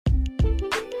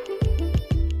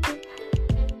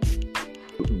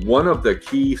one of the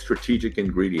key strategic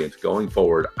ingredients going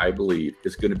forward, I believe,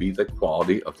 is going to be the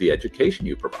quality of the education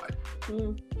you provide.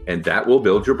 And that will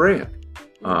build your brand.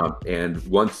 And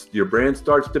once your brand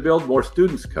starts to build, more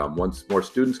students come. Once more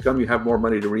students come, you have more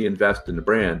money to reinvest in the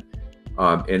brand.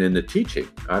 And in the teaching,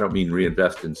 I don't mean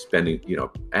reinvest in spending,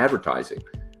 advertising,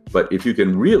 but if you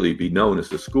can really be known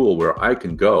as a school where I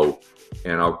can go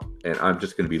and I'm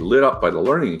just going to be lit up by the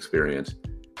learning experience,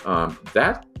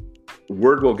 that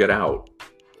word will get out.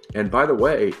 And by the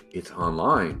way, it's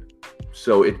online,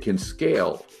 so it can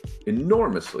scale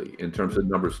enormously in terms of the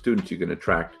number of students you can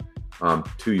attract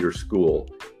to your school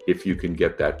if you can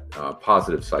get that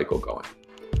positive cycle going.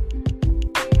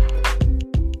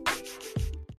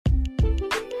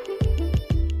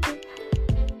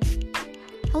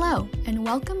 Hello, and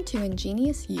welcome to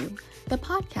Ingenious You, the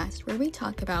podcast where we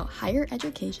talk about higher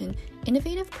education,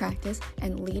 innovative practice,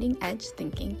 and leading-edge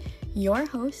thinking. Your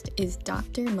host is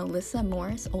Dr. Melissa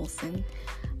Morris Olson.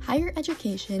 Higher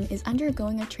education is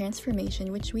undergoing a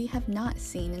transformation which we have not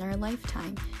seen in our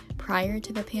lifetime. Prior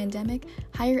to the pandemic,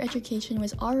 higher education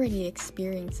was already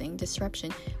experiencing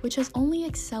disruption, which has only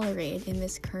accelerated in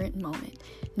this current moment.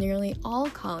 Nearly all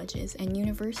colleges and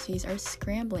universities are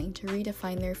scrambling to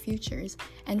redefine their futures,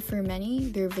 and for many,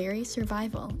 their very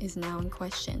survival is now in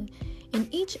question. In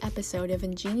each episode of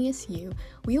Ingenious You,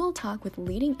 we will talk with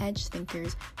leading-edge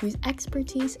thinkers whose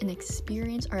expertise and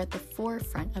experience are at the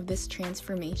forefront of this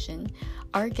transformation.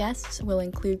 Our guests will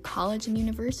include college and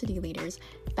university leaders,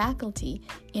 faculty,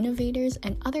 innovators,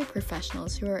 and other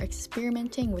professionals who are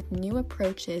experimenting with new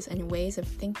approaches and ways of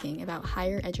thinking about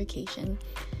higher education.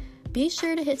 Be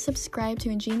sure to hit subscribe to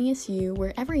Ingenious You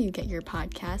wherever you get your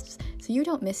podcasts so you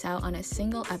don't miss out on a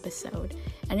single episode.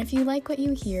 And if you like what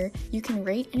you hear, you can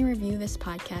rate and review this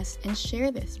podcast and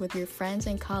share this with your friends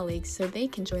and colleagues so they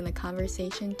can join the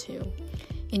conversation too.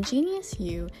 Ingenious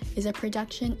You is a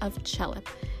production of CHELIP,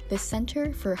 the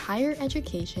Center for Higher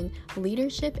Education,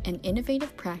 Leadership, and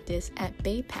Innovative Practice at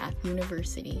Bay Path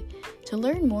University. To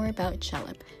learn more about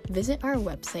CHELIP, visit our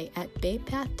website at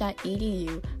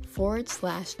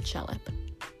baypath.edu/CHELIP.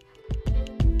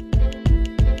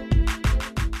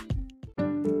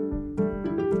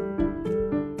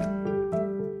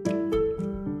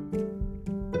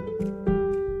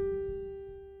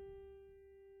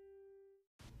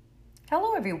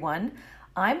 Hello everyone,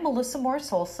 I'm Melissa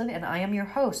Morris Olson and I am your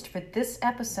host for this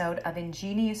episode of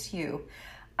Ingenious You.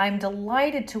 I'm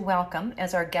delighted to welcome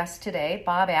as our guest today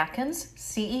Bob Atkins,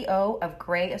 CEO of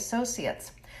Gray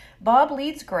Associates. Bob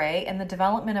leads Gray in the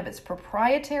development of its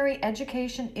proprietary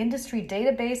education industry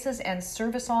databases and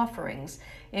service offerings,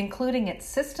 including its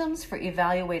systems for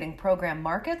evaluating program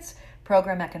markets,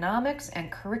 program economics,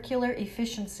 and curricular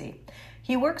efficiency.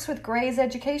 He works with Gray's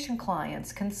education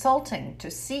clients, consulting to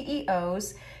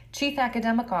CEOs, Chief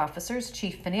Academic Officers,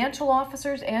 Chief Financial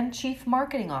Officers, and Chief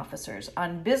Marketing Officers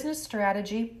on business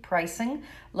strategy, pricing,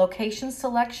 location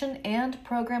selection, and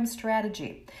program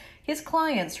strategy. His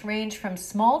clients range from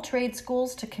small trade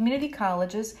schools to community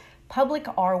colleges, public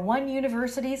R1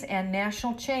 universities, and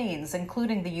national chains,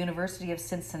 including the University of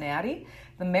Cincinnati,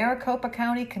 the Maricopa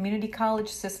County Community College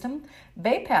System,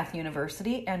 Bay Path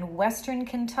University, and Western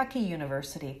Kentucky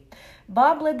University.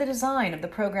 Bob led the design of the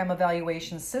program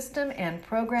evaluation system and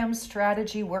program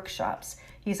strategy workshops.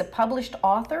 He's a published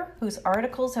author whose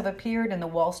articles have appeared in the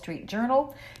Wall Street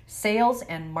Journal, Sales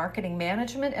and Marketing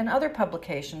Management, and other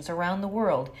publications around the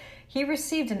world. He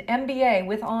received an MBA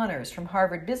with honors from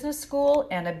Harvard Business School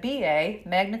and a BA,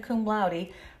 magna cum laude,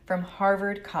 from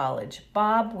Harvard College.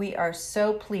 Bob, we are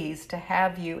so pleased to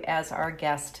have you as our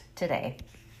guest today.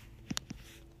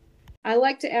 I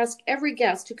like to ask every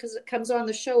guest who comes on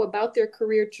the show about their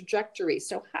career trajectory.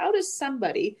 So how does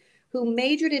somebody who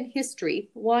majored in history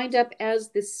wind up as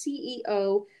the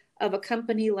CEO of a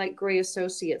company like Gray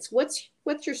Associates? What's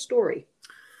your story?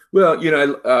 Well,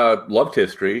 I loved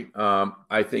history.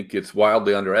 I think it's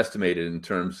wildly underestimated in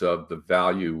terms of the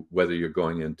value, whether you're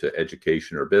going into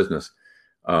education or business.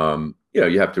 You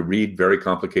have to read very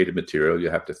complicated material. You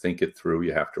have to think it through.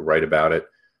 You have to write about it.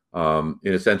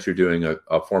 In a sense, you're doing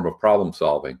a form of problem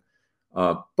solving.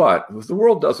 But the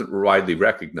world doesn't widely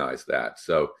recognize that.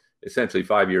 So essentially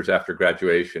 5 years after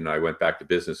graduation, I went back to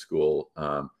business school.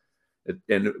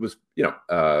 And it was,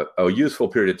 a useful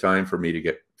period of time for me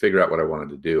to figure out what I wanted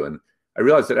to do. And I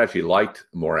realized that I actually liked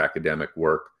more academic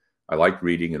work. I liked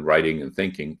reading and writing and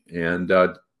thinking. And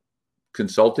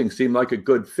consulting seemed like a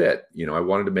good fit. I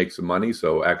wanted to make some money,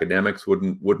 so academics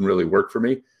wouldn't really work for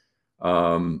me.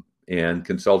 And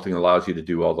consulting allows you to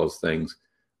do all those things,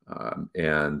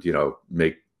 and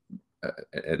make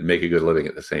a good living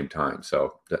at the same time.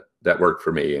 So that worked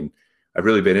for me. And I've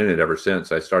really been in it ever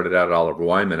since. I started out at Oliver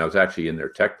Wyman. I was actually in their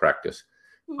tech practice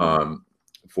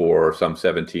for some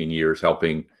 17 years,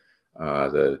 helping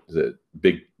the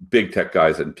big tech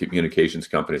guys and communications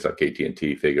companies like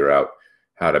AT&T figure out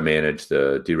how to manage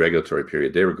the deregulatory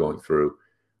period they were going through.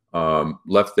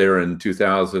 Left there in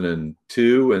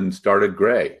 2002 and started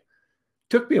Gray.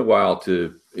 Took me a while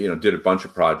to, did a bunch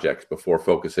of projects before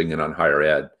focusing in on higher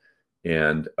ed.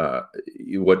 And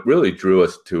what really drew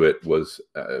us to it was,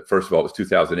 first of all, it was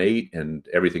 2008 and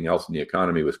everything else in the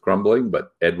economy was crumbling,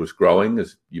 but ed was growing,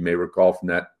 as you may recall from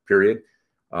that period,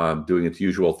 doing its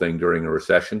usual thing during a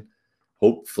recession.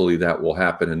 Hopefully that will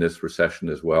happen in this recession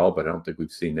as well, but I don't think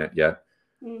we've seen that yet.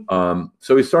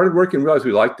 So we started working, realized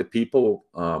we liked the people,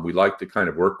 we liked the kind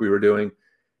of work we were doing,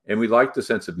 and we liked the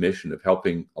sense of mission of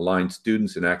helping align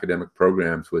students in academic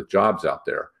programs with jobs out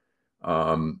there.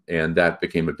 And that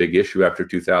became a big issue after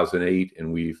 2008,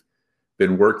 and we've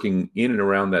been working in and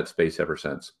around that space ever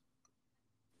since.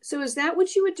 So is that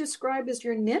what you would describe as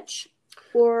your niche,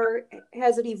 or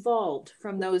has it evolved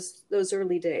from those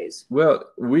early days? Well,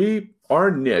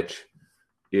 our niche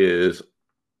is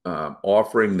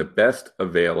offering the best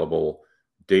available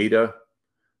data,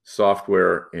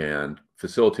 software, and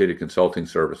facilitated consulting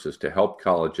services to help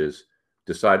colleges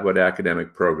decide what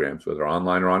academic programs, whether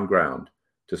online or on ground,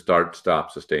 to start,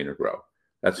 stop, sustain, or grow.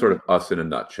 That's sort of us in a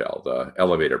nutshell, the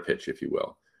elevator pitch, if you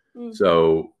will.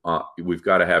 So we've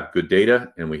got to have good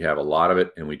data, and we have a lot of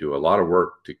it, and we do a lot of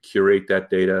work to curate that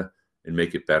data and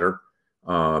make it better.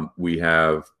 We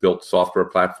have built software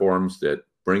platforms that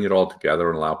bring it all together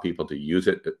and allow people to use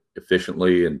it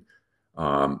efficiently and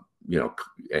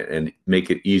and make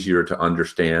it easier to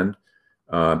understand.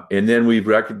 And then we've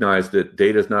recognized that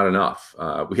data is not enough.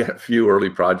 We had a few early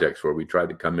projects where we tried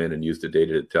to come in and use the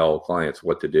data to tell clients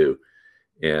what to do.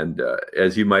 And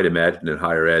as you might imagine in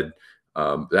higher ed,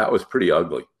 that was pretty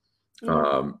ugly.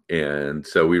 And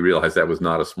so we realized that was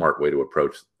not a smart way to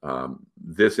approach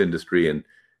this industry. And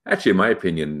actually, in my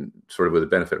opinion, sort of with the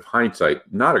benefit of hindsight,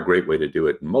 not a great way to do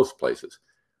it in most places.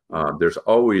 There's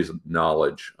always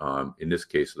knowledge, in this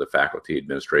case of the faculty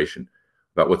administration,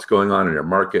 about what's going on in their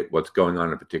market, what's going on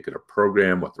in a particular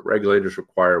program, what the regulators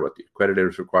require, what the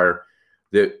accreditators require,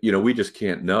 that we just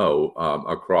can't know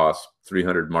across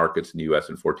 300 markets in the US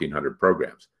and 1,400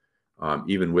 programs,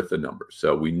 even with the numbers.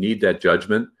 So we need that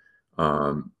judgment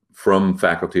from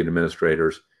faculty and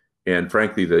administrators. And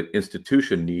frankly, the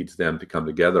institution needs them to come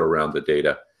together around the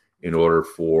data in order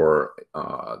for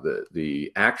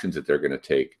the actions that they're going to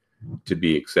take to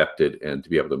be accepted and to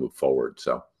be able to move forward.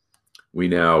 So we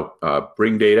now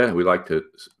bring data. We like to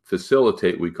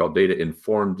facilitate what we call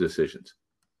data-informed decisions.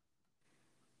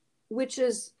 Which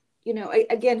is,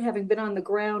 again, having been on the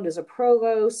ground as a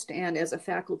provost and as a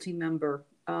faculty member,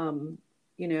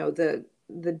 the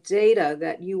data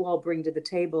that you all bring to the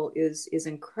table is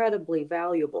incredibly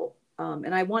valuable.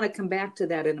 And I want to come back to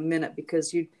that in a minute,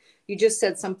 because you just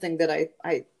said something that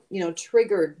I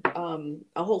triggered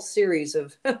a whole series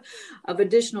of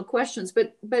additional questions.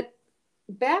 But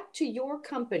back to your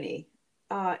company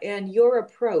and your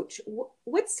approach,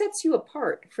 what sets you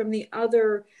apart from the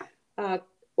other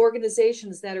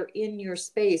organizations that are in your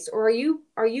space? Or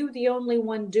are you the only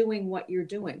one doing what you're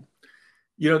doing?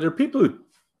 There are people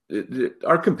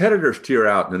our competitors tier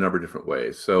out in a number of different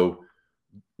ways. So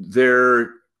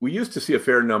we used to see a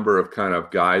fair number of kind of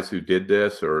guys who did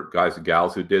this, or guys and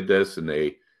gals who did this, and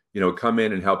they, come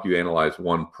in and help you analyze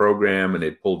one program, and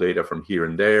they'd pull data from here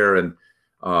and there. And,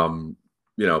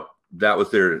 that was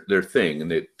their thing.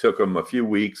 And it took them a few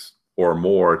weeks or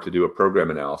more to do a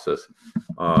program analysis,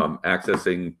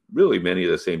 accessing really many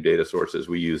of the same data sources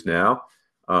we use now,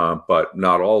 but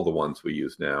not all the ones we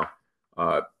use now.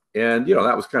 And,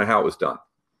 that was kind of how it was done.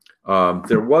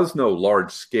 There was no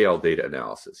large scale data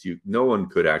analysis. No one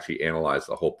could actually analyze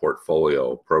the whole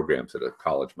portfolio of programs that a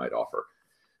college might offer,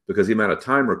 because the amount of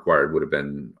time required would have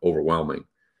been overwhelming.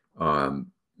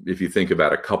 If you think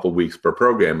about a couple weeks per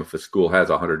program, if a school has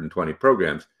 120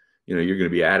 programs, you're going to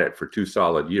be at it for 2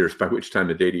 solid years, by which time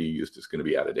the data you used is going to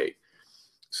be out of date.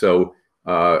 So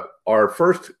our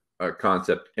first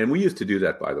concept, and we used to do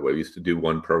that, by the way, we used to do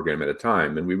one program at a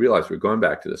time, and we realized we're going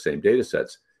back to the same data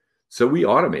sets. So we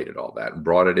automated all that and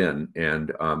brought it in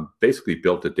and basically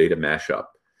built a data mashup.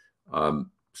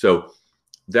 So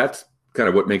that's kind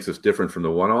of what makes us different from the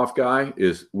one-off guy,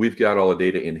 is we've got all the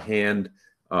data in hand.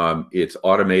 It's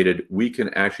automated. We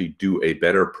can actually do a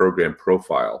better program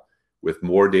profile with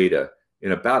more data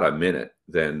in about a minute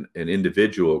than an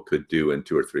individual could do in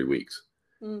 2 or 3 weeks.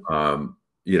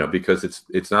 Because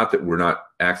it's not that we're not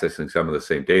accessing some of the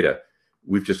same data.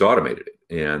 We've just automated it.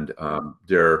 And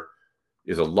there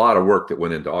is a lot of work that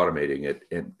went into automating it.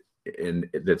 And and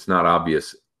that's not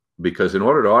obvious, because in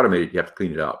order to automate it, you have to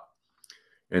clean it up.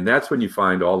 And that's when you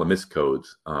find all the miscodes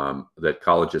that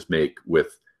colleges make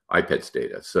with IPEDS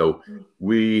data. So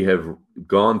we have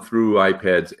gone through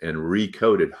IPEDS and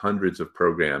recoded hundreds of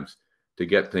programs to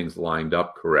get things lined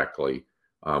up correctly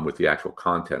with the actual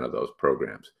content of those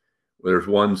programs. There's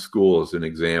one school as an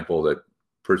example that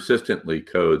persistently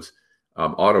codes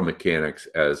auto mechanics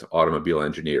as automobile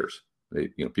engineers,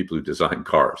 people who design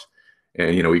cars.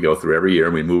 And, we go through every year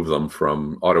and we move them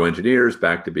from auto engineers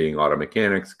back to being auto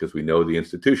mechanics, because we know the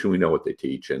institution, we know what they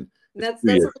teach. And that's a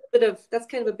little bit of, that's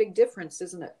kind of a big difference,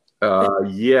 isn't it?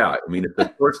 Yeah. I mean, if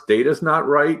the source data is not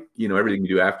right, everything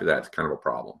you do after that is kind of a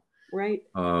problem. Right.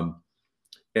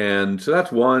 And so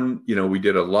that's one. We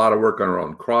did a lot of work on our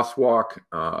own crosswalk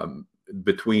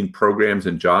between programs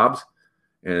and jobs.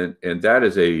 And that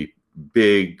is a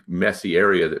big, messy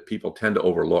area that people tend to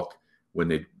overlook when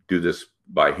they do this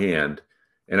by hand.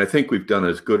 And I think we've done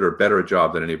as good or better a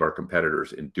job than any of our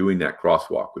competitors in doing that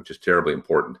crosswalk, which is terribly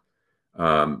important.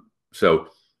 So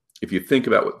if you think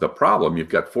about the problem, you've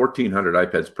got 1,400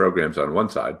 IPEDS programs on one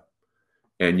side,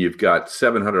 and you've got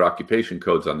 700 occupation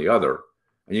codes on the other,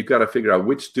 and you've got to figure out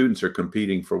which students are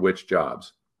competing for which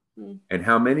jobs, and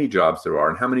how many jobs there are,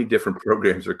 and how many different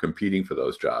programs are competing for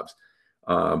those jobs.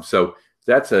 So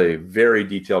that's a very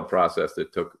detailed process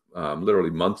that took literally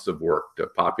months of work to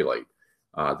populate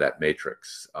that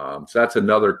matrix. So that's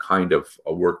another kind of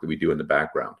work that we do in the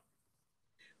background.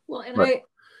 Well,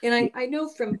 I know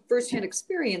from firsthand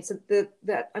experience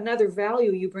that another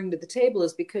value you bring to the table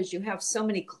is because you have so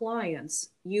many clients,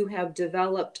 you have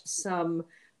developed some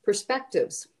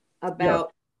perspectives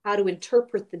about how to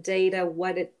interpret the data,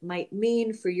 what it might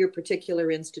mean for your particular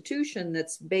institution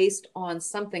that's based on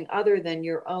something other than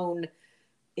your own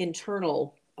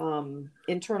internal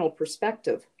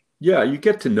perspective. Yeah, you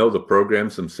get to know the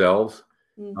programs themselves.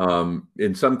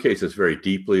 In some cases, very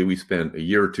deeply. We spent a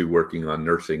year or two working on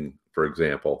nursing, for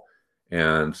example.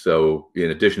 And so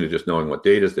in addition to just knowing what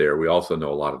data is there, we also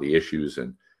know a lot of the issues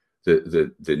and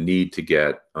the need to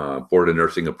get Board of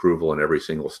Nursing approval in every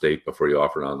single state before you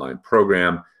offer an online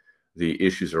program, the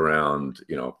issues around,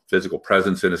 physical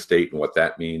presence in a state and what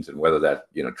that means, and whether that,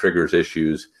 triggers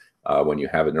issues when you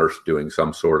have a nurse doing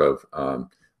some sort of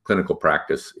clinical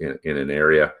practice in an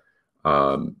area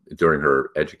during her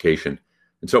education,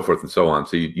 and so forth and so on.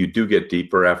 So you do get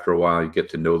deeper after a while. You get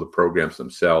to know the programs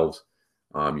themselves.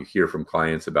 You hear from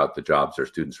clients about the jobs their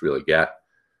students really get.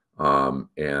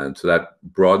 And so that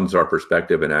broadens our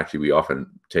perspective. And actually, we often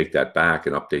take that back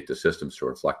and update the systems to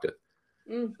reflect it.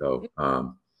 So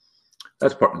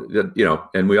that's part,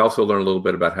 and we also learn a little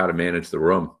bit about how to manage the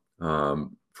room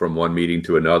from one meeting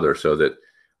to another, so that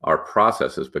our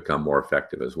processes become more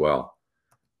effective as well.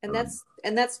 And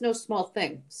that's no small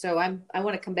thing. So I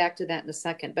want to come back to that in a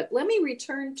second. But let me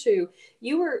return to,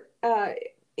 you were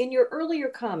in your earlier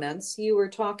comments, you were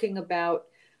talking about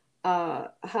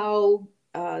how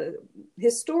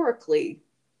historically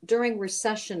during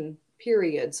recession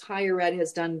periods, higher ed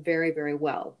has done very, very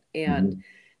well, and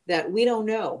that we don't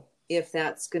know if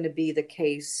that's going to be the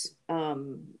case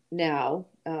now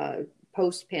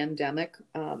post-pandemic.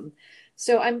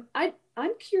 So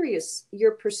I'm curious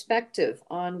your perspective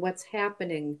on what's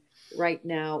happening right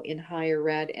now in higher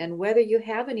ed, and whether you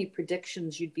have any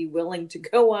predictions you'd be willing to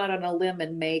go out on a limb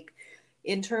and make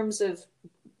in terms of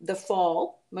the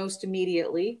fall, most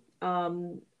immediately,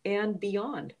 and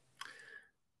beyond.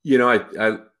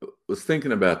 I was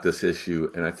thinking about this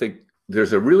issue, and I think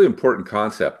there's a really important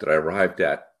concept that I arrived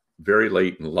at very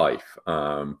late in life,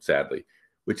 sadly,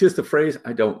 which is the phrase,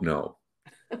 "I don't know."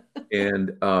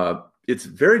 And it's a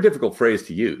very difficult phrase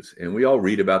to use. And we all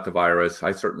read about the virus.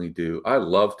 I certainly do. I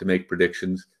love to make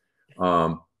predictions.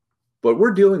 But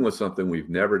we're dealing with something we've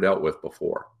never dealt with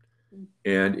before.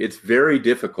 And it's very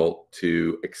difficult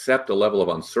to accept the level of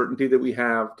uncertainty that we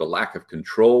have, the lack of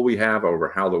control we have over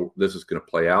how this is going to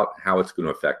play out, how it's going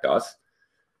to affect us.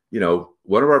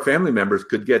 One of our family members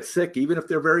could get sick, even if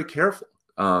they're very careful.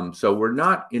 So we're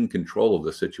not in control of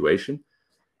the situation.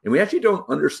 And we actually don't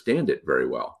understand it very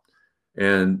well.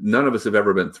 And none of us have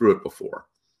ever been through it before.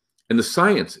 And the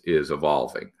science is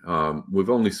evolving.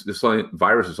 The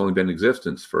virus has only been in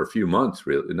existence for a few months,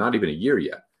 really, not even a year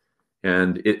yet.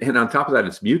 And on top of that,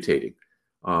 it's mutating.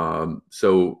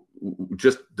 So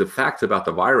just the facts about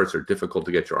the virus are difficult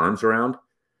to get your arms around.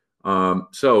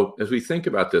 So as we think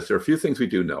about this, there are a few things we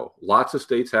do know. Lots of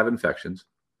states have infections.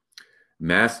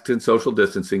 Masks and social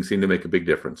distancing seem to make a big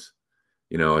difference.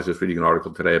 I was just reading an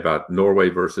article today about Norway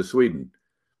versus Sweden.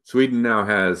 Sweden now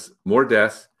has more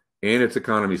deaths, and its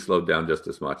economy slowed down just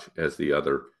as much as the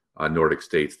other Nordic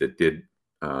states that did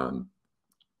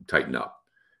tighten up.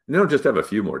 And they don't just have a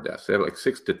few more deaths. They have like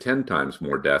 6 to 10 times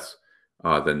more deaths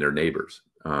than their neighbors.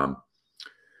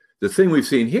 The thing we've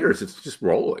seen here is it's just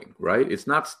rolling, right? It's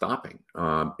not stopping.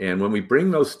 And when we bring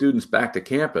those students back to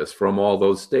campus from all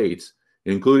those states,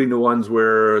 including the ones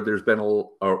where there's been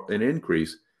an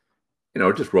increase,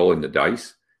 we're just rolling the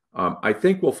dice. I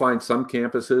think we'll find some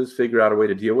campuses figure out a way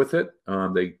to deal with it.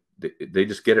 They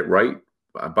just get it right,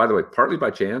 by the way, partly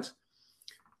by chance.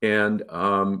 And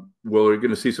we're going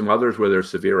to see some others where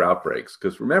there's severe outbreaks.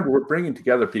 Because remember, we're bringing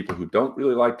together people who don't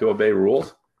really like to obey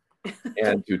rules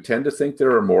and who tend to think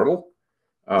they're immortal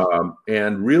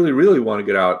and really, really want to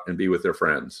get out and be with their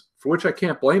friends, for which I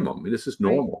can't blame them. I mean, this is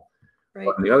normal. Right.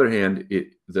 But on the other hand,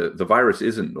 the virus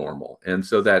isn't normal. And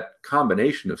so that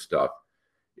combination of stuff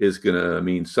is going to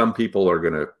mean some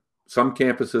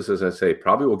campuses, as I say,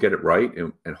 probably will get it right.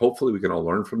 And hopefully we can all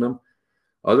learn from them.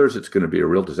 Others, it's going to be a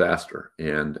real disaster,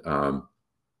 and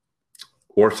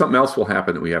or something else will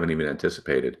happen that we haven't even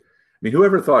anticipated. I mean,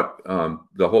 whoever thought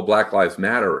the whole Black Lives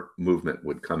Matter movement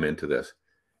would come into this?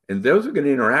 And those are going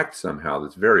to interact somehow.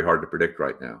 That's very hard to predict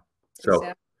right now. So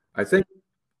exactly. I think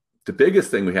the biggest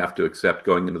thing we have to accept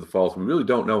going into the fall is we really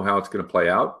don't know how it's going to play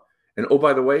out. And oh,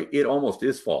 by the way, it almost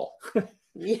is fall.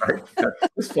 Yeah. Right?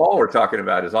 This fall we're talking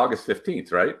about is August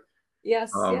 15th, right?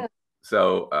 Yes. Yeah.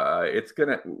 So it's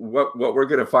what we're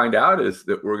gonna find out is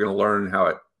that we're gonna learn how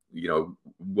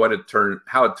it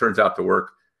turns out to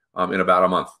work in about a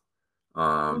month,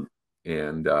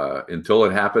 and until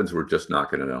it happens, we're just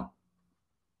not gonna know.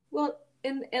 Well,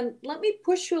 and let me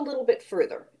push you a little bit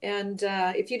further. And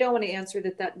if you don't want to answer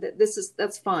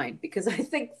that's fine, because I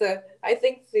think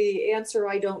the answer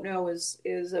I don't know is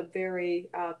a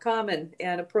very common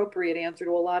and appropriate answer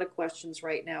to a lot of questions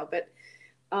right now, but.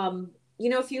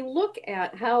 If you look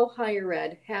at how higher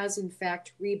ed has in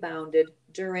fact rebounded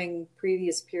during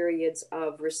previous periods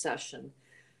of recession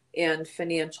and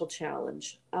financial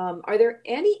challenge, are there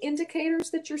any indicators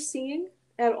that you're seeing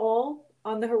at all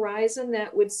on the horizon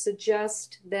that would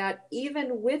suggest that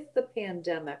even with the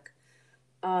pandemic,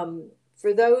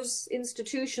 for those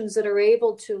institutions that are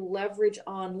able to leverage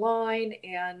online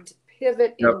and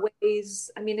pivot in ways,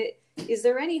 I mean, is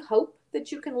there any hope that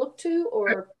you can look to,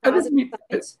 or positive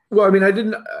signs? Well, I mean, I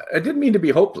didn't mean to be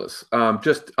hopeless,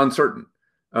 just uncertain.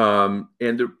 And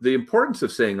the importance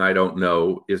of saying I don't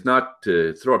know is not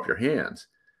to throw up your hands.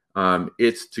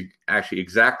 It's to actually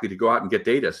to go out and get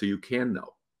data so you can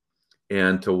know,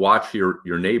 and to watch your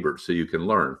neighbors so you can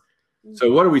learn. Mm-hmm.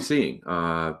 So what are we seeing?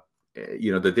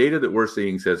 The data that we're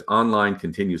seeing says online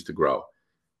continues to grow.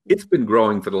 It's been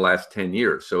growing for the last 10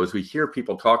 years. So as we hear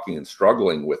people talking and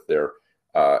struggling with their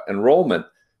enrollment,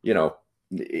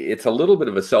 it's a little bit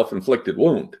of a self-inflicted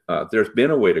wound. There's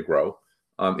been a way to grow.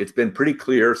 It's been pretty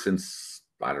clear since,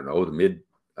 I don't know, the mid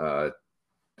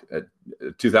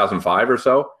 2005 or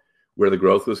so, where the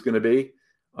growth was going to be.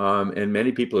 And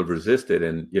many people have resisted.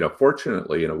 And,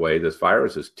 fortunately, in a way, this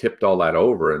virus has tipped all that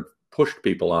over and pushed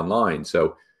people online.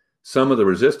 So some of the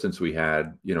resistance we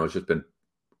had, has just been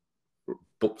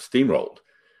steamrolled.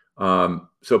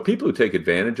 So people who take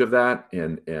advantage of that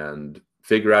and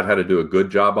figure out how to do a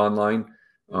good job online,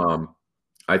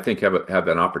 I think have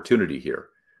an opportunity here.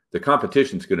 The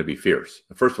competition is going to be fierce.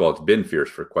 First of all, it's been fierce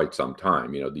for quite some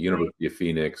time. The University of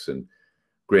Phoenix and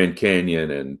Grand Canyon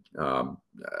and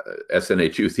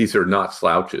SNHU, these are not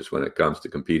slouches when it comes to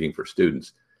competing for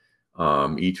students.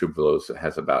 Each of those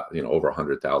has about over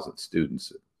 100,000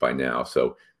 students by now.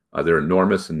 So they're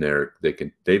enormous, and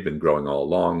they've been growing all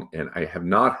along. And I have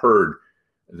not heard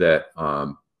that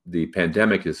the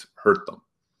pandemic has hurt them.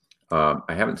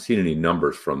 I haven't seen any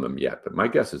numbers from them yet, but my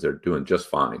guess is they're doing just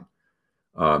fine.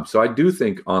 So I do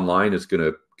think online is going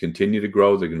to continue to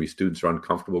grow. There are going to be students who are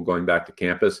uncomfortable going back to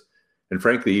campus. And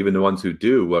frankly, even the ones who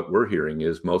do, what we're hearing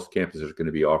is most campuses are going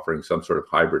to be offering some sort of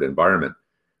hybrid environment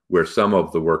where some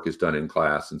of the work is done in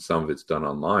class and some of it's done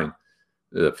online.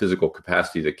 The physical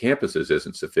capacity of the campuses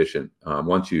isn't sufficient.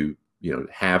 Once you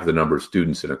have the number of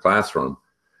students in a classroom,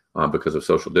 because of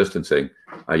social distancing,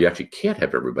 you actually can't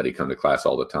have everybody come to class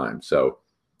all the time. So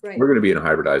we're going to be in a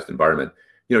hybridized environment.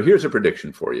 Here's a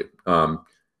prediction for you.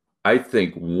 I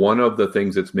think one of the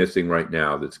things that's missing right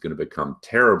now that's going to become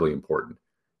terribly important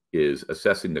is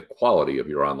assessing the quality of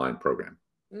your online program.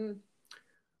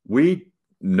 We,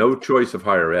 no choice of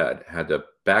higher ed, had to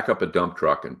back up a dump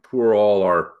truck and pour all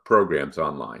our programs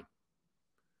online.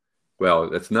 Well,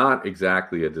 that's not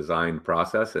exactly a design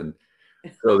process. And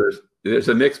so there's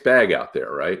a mixed bag out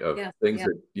there, right? Of things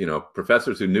that,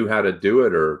 professors who knew how to do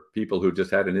it, or people who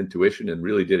just had an intuition and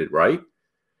really did it right,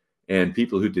 and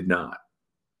people who did not.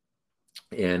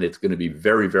 And it's going to be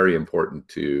very, very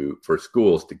important for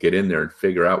schools to get in there and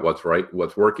figure out what's right,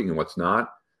 what's working and what's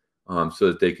not, so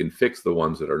that they can fix the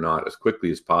ones that are not as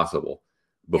quickly as possible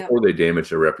before Yep. they damage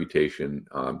their reputation,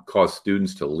 cause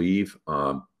students to leave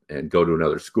and go to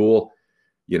another school.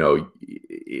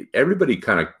 Everybody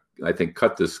kind of, I think,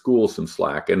 cut the school some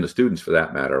slack, and the students for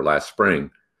that matter, last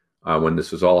spring when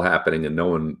this was all happening, and no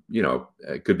one,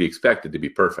 could be expected to be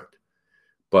perfect.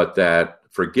 But that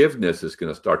forgiveness is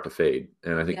going to start to fade,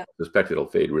 and I think Yep. suspect it'll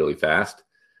fade really fast.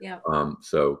 Yeah.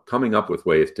 So coming up with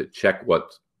ways to check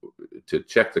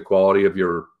the quality of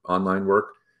your online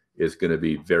work is going to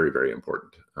be very, very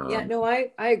important. Yeah, no,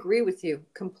 I agree with you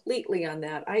completely on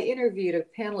that. I interviewed a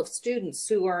panel of students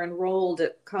who are enrolled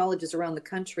at colleges around the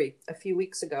country a few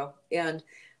weeks ago, and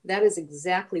that is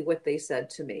exactly what they said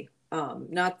to me.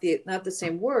 Not the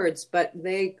same words, but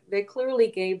they clearly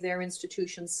gave their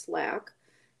institution slack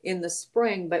in the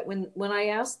spring. But when I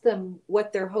asked them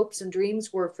what their hopes and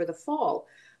dreams were for the fall,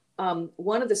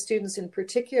 one of the students in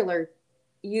particular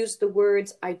used the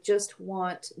words, "I just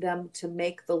want them to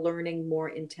make the learning more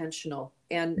intentional."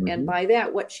 And by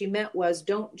that, what she meant was,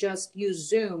 don't just use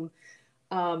Zoom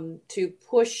to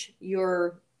push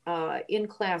your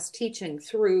in-class teaching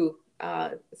through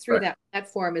Right. that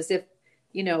platform as if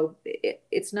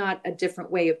it's not a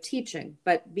different way of teaching,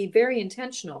 but be very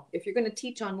intentional. If you're going to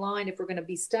teach online, if we're going to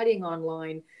be studying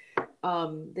online,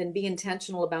 then be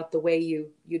intentional about the way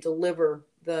you deliver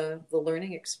the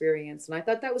learning experience. And I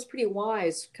thought that was pretty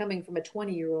wise coming from a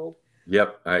 20-year-old.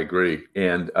 Yep, I agree.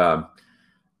 And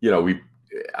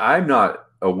I'm not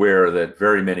aware that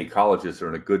very many colleges are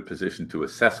in a good position to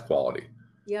assess quality,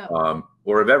 Yeah.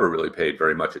 or have ever really paid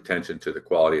very much attention to the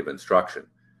quality of instruction.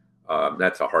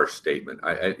 That's a harsh statement.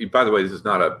 By the way, this is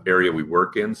not an area we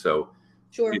work in, so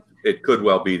Sure. it could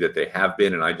well be that they have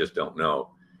been, and I just don't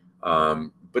know.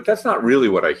 But that's not really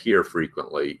what I hear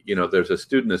frequently. There's a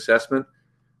student assessment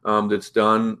that's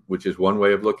done, which is one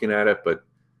way of looking at it, but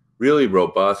really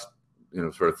robust,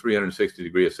 sort of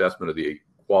 360-degree assessment of the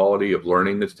quality of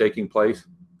learning that's taking place,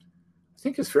 I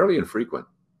think is fairly infrequent.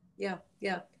 Yeah.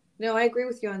 Yeah. No, I agree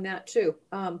with you on that too.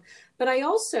 But I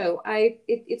also,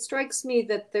 it strikes me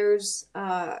that there's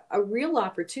a real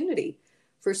opportunity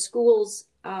for schools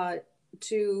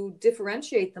to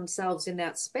differentiate themselves in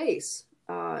that space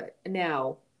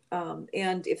now.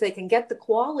 And if they can get the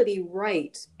quality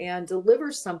right and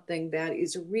deliver something that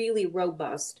is really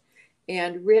robust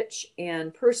and rich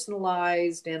and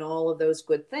personalized and all of those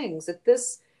good things, that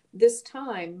this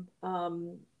time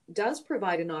does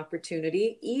provide an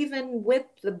opportunity, even with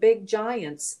the big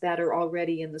giants that are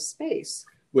already in the space.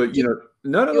 Well,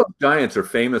 none of those giants are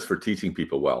famous for teaching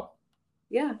people well.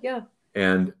 Yeah, yeah.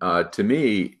 And to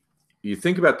me, you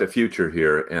think about the future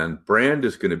here, and brand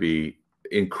is going to be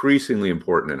increasingly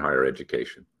important in higher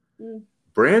education.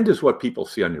 Brand is what people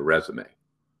see on your resume.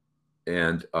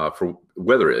 And for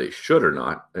whether they should or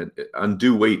not,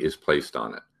 undue weight is placed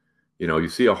on it. You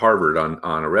see a Harvard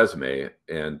on a resume,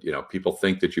 and people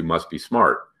think that you must be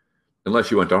smart,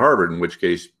 unless you went to Harvard, in which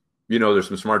case there's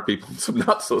some smart people and some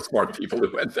not so smart people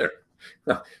who went there.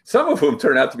 Some of whom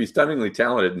turn out to be stunningly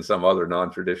talented in some other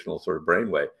non-traditional sort of brain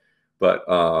way, but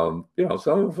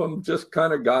some of them just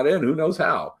kind of got in, who knows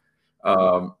how.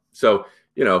 And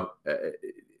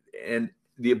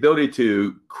the ability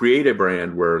to create a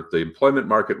brand where the employment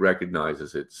market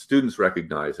recognizes it, students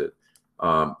recognize it,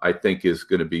 I think is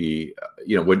going to be,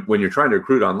 when you're trying to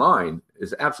recruit online,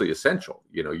 is absolutely essential.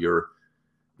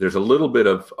 There's a little bit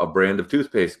of a brand of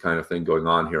toothpaste kind of thing going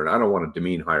on here, and I don't want to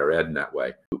demean higher ed in that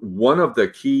way. One of the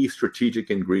key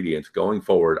strategic ingredients going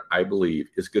forward, I believe,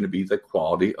 is going to be the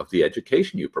quality of the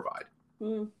education you provide,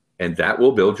 and that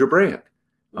will build your brand.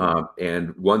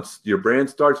 And once your brand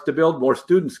starts to build, more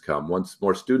students come. Once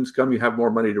more students come, you have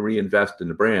more money to reinvest in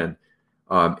the brand.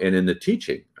 And in the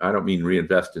teaching, I don't mean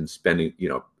reinvest in spending,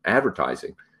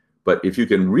 advertising, but if you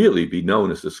can really be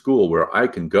known as a school where I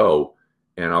can go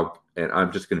and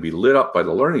I'm just going to be lit up by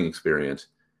the learning experience,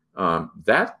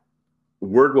 that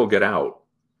word will get out.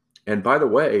 And by the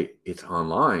way, it's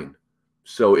online,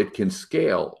 so it can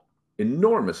scale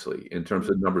enormously in terms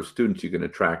of the number of students you can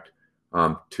attract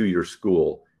to your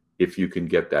school if you can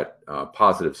get that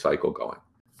positive cycle going.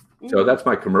 So that's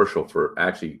my commercial for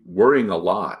actually worrying a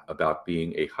lot about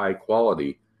being a high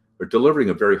quality or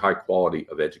delivering a very high quality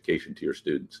of education to your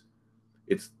students.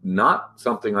 It's not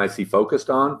something I see focused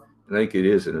on, and I think it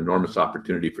is an enormous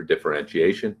opportunity for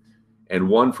differentiation, and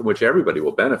one from which everybody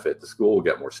will benefit. The school will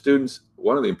get more students.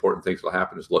 One of the important things that will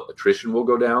happen is attrition will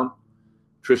go down.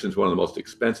 Attrition is one of the most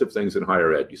expensive things in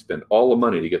higher ed. You spend all the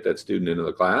money to get that student into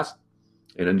the class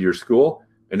and into your school,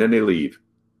 and then they leave.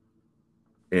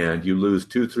 And you lose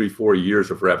 2, 3, 4 years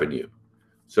of revenue.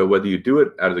 So whether you do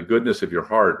it out of the goodness of your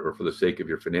heart or for the sake of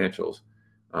your financials,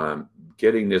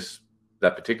 getting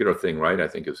that particular thing right, I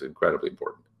think, is incredibly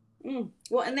important.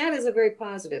 Well, and that is a very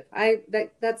positive.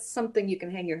 That's something you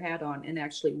can hang your hat on and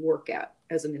actually work at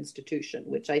as an institution,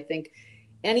 which I think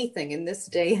anything in this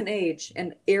day and age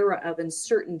and era of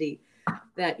uncertainty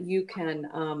that you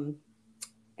can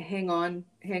hang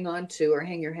on to or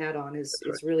hang your hat on is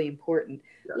really important.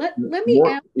 Yeah. Let me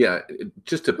ask. Yeah,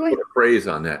 just to put a phrase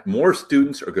on that, more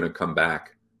students are going to come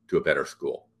back to a better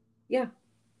school. Yeah.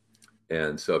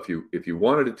 And so if you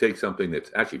wanted to take something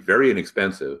that's actually very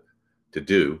inexpensive to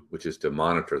do, which is to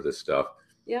monitor this stuff,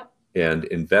 yeah, and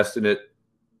invest in it,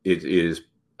 it is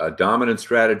a dominant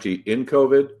strategy in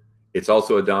COVID. It's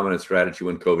also a dominant strategy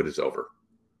when COVID is over.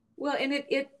 Well, and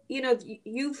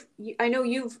I know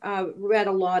you've read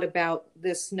a lot about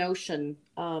this notion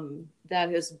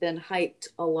that has been hyped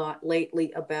a lot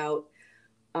lately about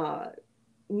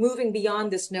moving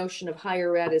beyond this notion of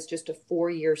higher ed as just a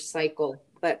 4-year cycle,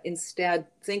 but instead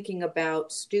thinking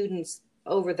about students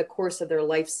over the course of their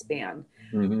lifespan,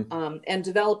 and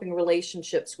developing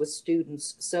relationships with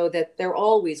students so that they're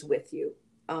always with you.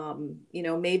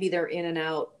 Maybe they're in and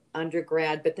out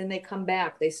undergrad, but then they come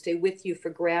back, they stay with you for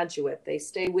graduate, they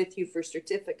stay with you for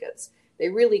certificates. They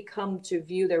really come to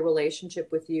view their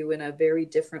relationship with you in a very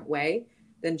different way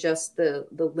than just the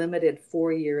limited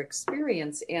 4-year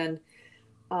experience. And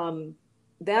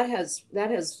that has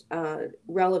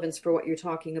relevance for what you're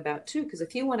talking about too, because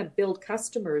if you want to build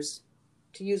customers,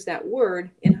 to use that word,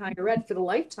 in higher ed for the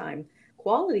lifetime,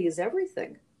 quality is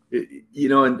everything.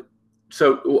 And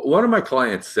so one of my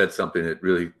clients said something that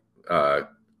really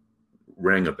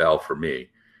rang a bell for me.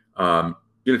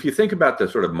 If you think about the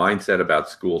sort of mindset about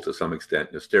school to some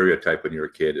extent, the stereotype when you're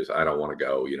a kid is, I don't want to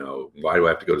go, why do I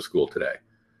have to go to school today?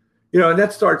 And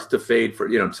that starts to fade for,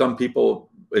 some people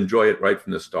enjoy it right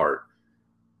from the start.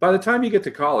 By the time you get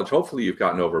to college, hopefully you've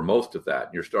gotten over most of that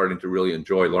and you're starting to really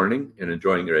enjoy learning and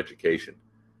enjoying your education.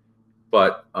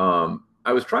 But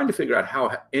I was trying to figure out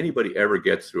how anybody ever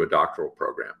gets through a doctoral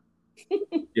program,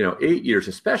 8 years,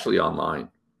 especially online.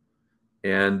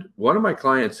 And one of my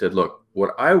clients said, look,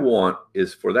 what I want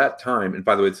is for that time, and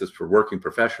by the way, this is for working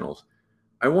professionals,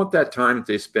 I want that time that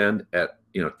they spend at,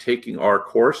 taking our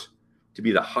course to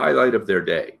be the highlight of their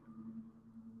day.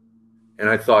 And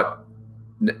I thought,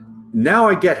 now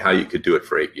I get how you could do it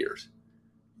for 8 years.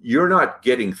 You're not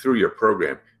getting through your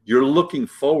program. You're looking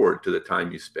forward to the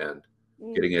time you spend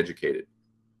getting educated.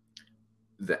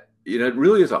 That, it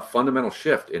really is a fundamental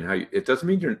shift in how it doesn't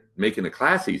mean you're making the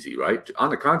class easy, right? On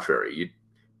the contrary,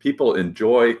 people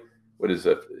enjoy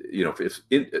it's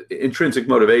intrinsic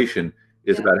motivation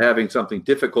is about having something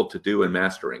difficult to do and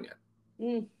mastering it.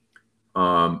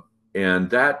 And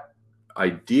that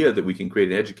idea that we can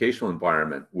create an educational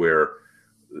environment where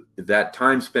that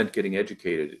time spent getting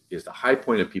educated is the high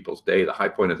point of people's day, the high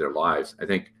point of their lives, I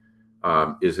think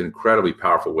is an incredibly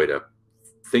powerful way to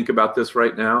think about this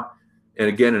right now. And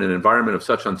again, in an environment of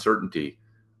such uncertainty,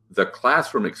 the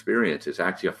classroom experience is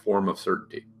actually a form of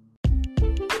certainty.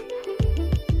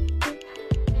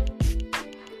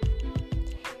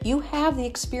 You have the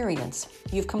experience.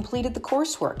 You've completed the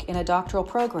coursework in a doctoral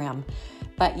program,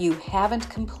 but you haven't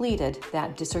completed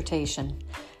that dissertation.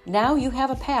 Now you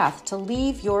have a path to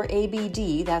leave your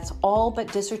ABD, that's all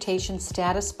but dissertation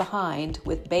status, behind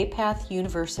with Bay Path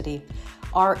University.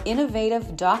 Our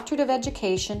innovative Doctorate of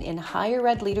Education in Higher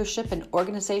Ed Leadership and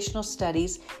Organizational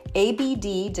Studies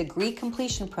ABD degree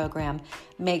completion program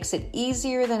makes it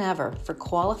easier than ever for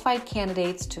qualified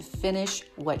candidates to finish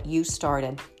what you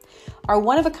started. Our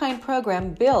one-of-a-kind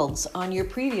program builds on your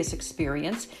previous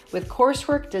experience with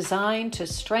coursework designed to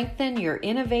strengthen your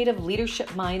innovative leadership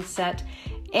mindset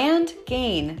and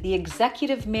gain the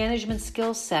executive management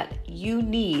skill set you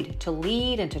need to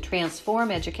lead and to transform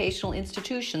educational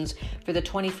institutions for the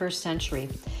 21st century.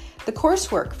 The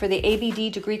coursework for the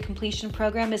ABD degree completion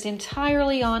program is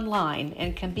entirely online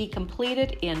and can be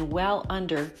completed in well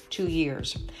under 2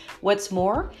 years. What's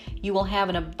more, you will have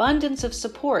an abundance of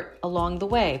support along the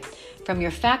way, from your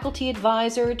faculty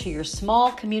advisor to your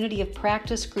small community of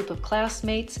practice group of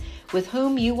classmates with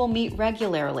whom you will meet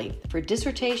regularly for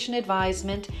dissertation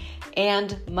advisement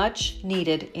and much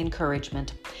needed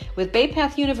encouragement. With Bay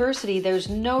Path University, there's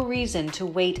no reason to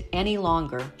wait any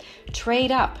longer.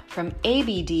 Trade up from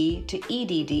ABD to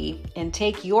EDD and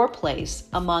take your place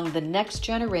among the next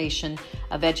generation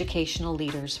of educational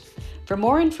leaders. For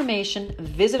more information,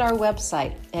 visit our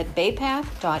website at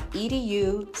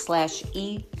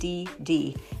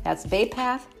baypath.edu/EDD. That's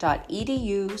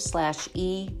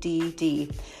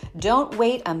baypath.edu/EDD. Don't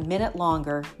wait a minute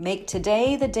longer. Make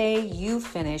today the day you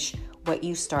finish what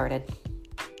you started.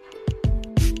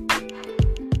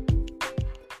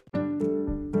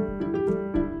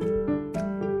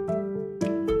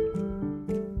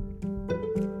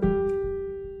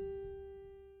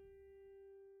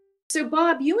 So,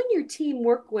 Bob, you and your team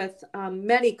work with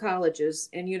many colleges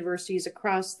and universities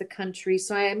across the country.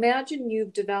 So, I imagine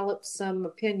you've developed some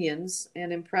opinions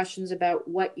and impressions about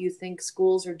what you think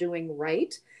schools are doing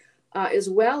right, as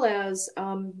well as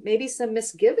maybe some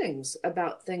misgivings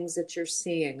about things that you're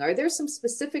seeing. Are there some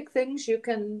specific things you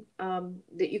can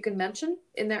that you can mention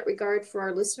in that regard for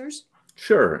our listeners?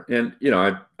 Sure. And,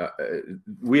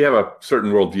 we have a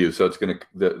certain worldview, so it's going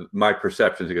to, my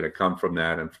perceptions are going to come from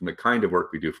that and from the kind of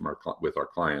work we do with our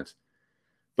clients.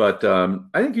 But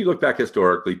I think you look back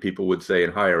historically, people would say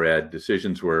in higher ed,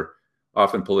 decisions were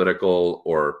often political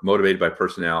or motivated by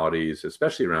personalities,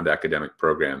 especially around academic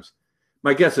programs.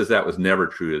 My guess is that was never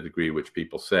true to the degree which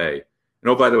people say. And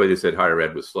oh, by the way, they said higher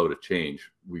ed was slow to change.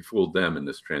 We fooled them in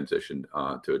this transition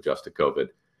to adjust to COVID.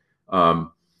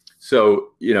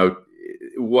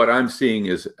 What I'm seeing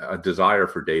is a desire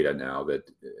for data now that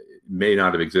may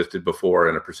not have existed before,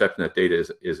 and a perception that data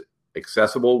is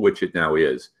accessible, which it now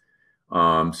is.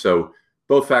 So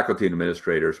both faculty and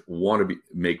administrators want to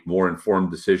make more informed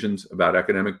decisions about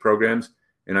academic programs,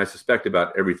 and I suspect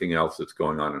about everything else that's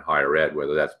going on in higher ed,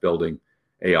 whether that's building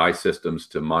AI systems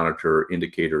to monitor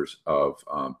indicators of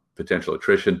potential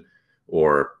attrition,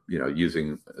 or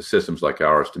using systems like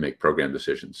ours to make program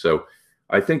decisions. So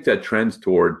I think that trends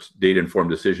towards data-informed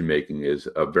decision-making is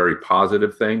a very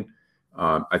positive thing.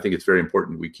 I think it's very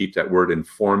important we keep that word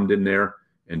informed in there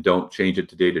and don't change it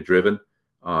to data-driven.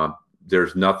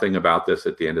 There's nothing about this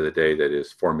at the end of the day that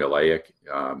is formulaic,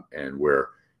 and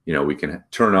where we can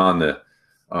turn on the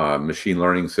machine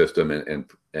learning system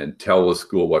and tell the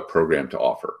school what program to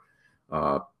offer.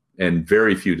 And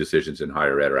very few decisions in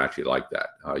higher ed are actually like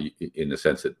that, in the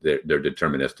sense that they're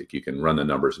deterministic. You can run the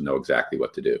numbers and know exactly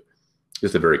what to do.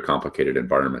 It's a very complicated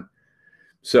environment.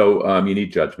 So you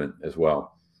need judgment as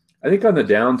well. I think on the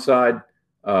downside,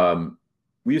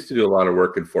 we used to do a lot of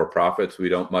work in for-profits. We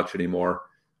don't much anymore.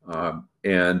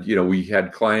 And we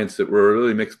had clients that were a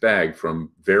really mixed bag, from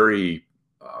very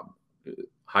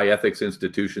high ethics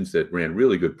institutions that ran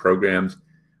really good programs.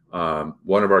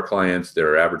 One of our clients,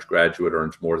 their average graduate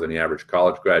earns more than the average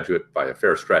college graduate by a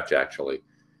fair stretch, actually.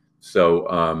 So,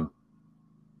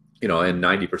 and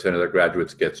 90% of their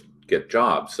graduates get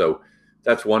jobs. So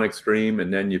that's one extreme.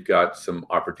 And then you've got some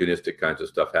opportunistic kinds of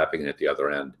stuff happening at the other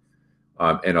end.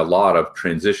 And a lot of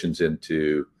transitions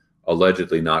into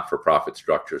allegedly not-for-profit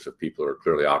structures of people who are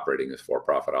clearly operating as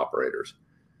for-profit operators.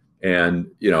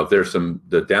 And, there's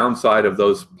the downside of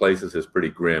those places is pretty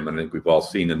grim. And I think we've all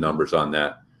seen the numbers on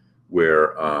that,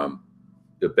 where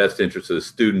the best interest of the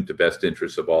student, the best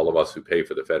interest of all of us who pay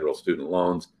for the federal student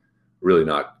loans, really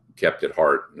not kept at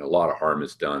heart. And a lot of harm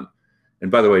is done. And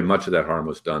by the way, much of that harm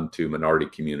was done to minority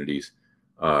communities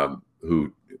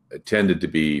who tended to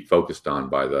be focused on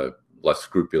by the less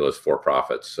scrupulous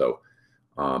for-profits. So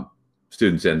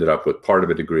students ended up with part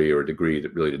of a degree, or a degree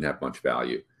that really didn't have much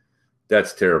value.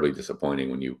 That's terribly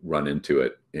disappointing when you run into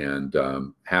it. And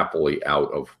happily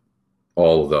out of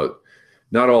all of the,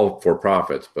 not all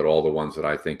for-profits, but all the ones that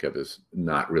I think of as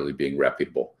not really being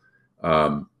reputable.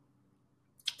 So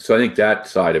I think that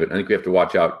side of it, I think we have to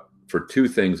watch out for two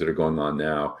things that are going on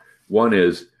now. One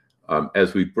is,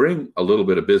 as we bring a little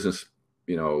bit of business,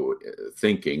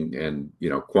 thinking and,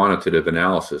 quantitative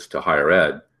analysis to higher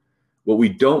ed, what we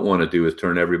don't want to do is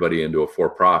turn everybody into a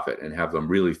for-profit and have them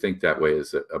really think that way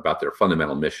about their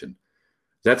fundamental mission.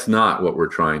 That's not what we're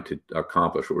trying to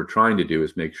accomplish. What we're trying to do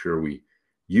is make sure we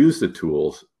use the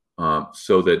tools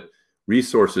so that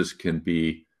resources can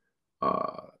be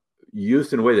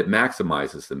used in a way that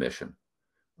maximizes the mission,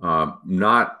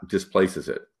 not displaces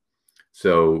it.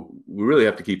 So we really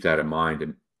have to keep that in mind.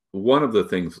 And one of the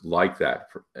things like that,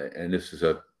 and this is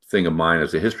a thing of mine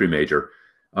as a history major,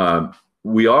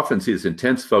 we often see this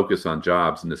intense focus on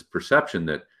jobs and this perception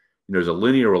that there's a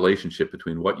linear relationship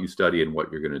between what you study and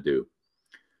what you're going to do.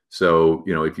 So,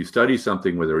 if you study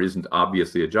something where there isn't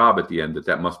obviously a job at the end,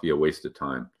 that must be a waste of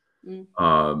time.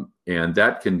 And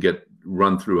that can get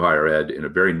run through higher ed in a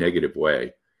very negative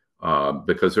way,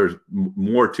 because there's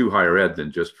more to higher ed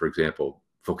than just, for example,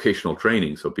 vocational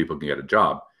training so people can get a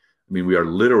job. I mean, we are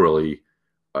literally,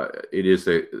 it is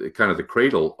kind of the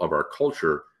cradle of our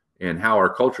culture, and how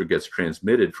our culture gets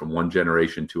transmitted from one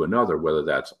generation to another, whether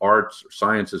that's arts or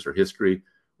sciences or history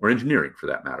or engineering for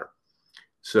that matter.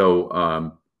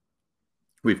 So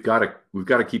we've got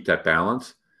to keep that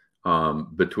balance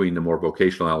between the more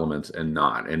vocational elements and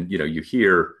not. And you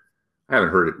hear, I haven't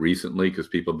heard it recently because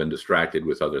people have been distracted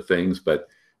with other things, but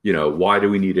why do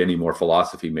we need any more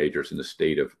philosophy majors in the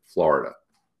state of Florida?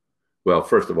 Well,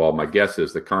 first of all, my guess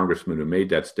is the congressman who made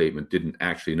that statement didn't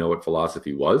actually know what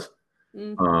philosophy was.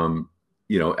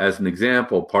 as an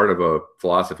example, part of a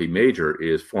philosophy major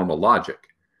is formal logic.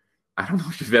 I don't know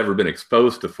if you've ever been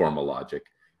exposed to formal logic.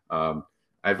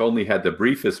 I've only had the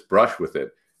briefest brush with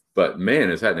it, but man,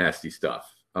 is that nasty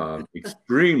stuff.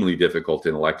 Extremely difficult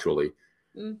intellectually.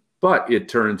 But it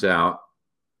turns out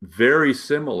very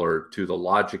similar to the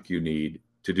logic you need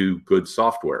to do good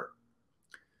software.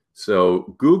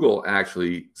 So Google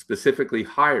actually specifically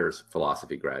hires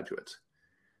philosophy graduates.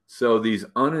 So these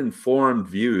uninformed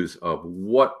views of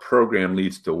what program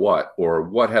leads to what, or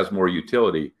what has more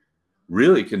utility,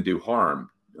 really can do harm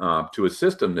to a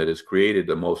system that has created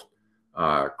the most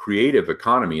creative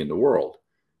economy in the world.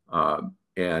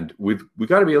 And we've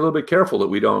got to be a little bit careful that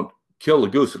we don't kill the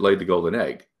goose that laid the golden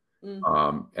egg.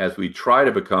 As we try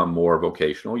to become more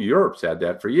vocational. Europe's had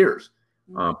that for years,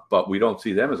 but we don't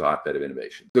see them as a hotbed of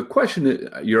innovation. The question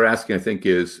that you're asking, I think,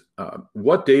 is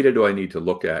what data do I need to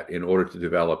look at in order to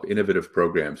develop innovative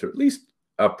programs, or at least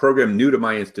a program new to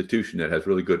my institution that has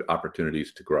really good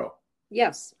opportunities to grow?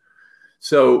 Yes.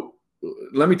 So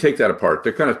let me take that apart.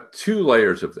 There are kind of two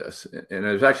layers of this. And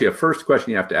there's actually a first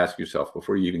question you have to ask yourself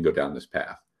before you even go down this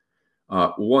path.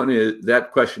 One is,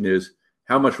 that question is,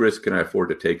 how much risk can I afford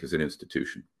to take as an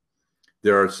institution?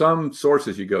 There are some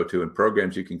sources you go to and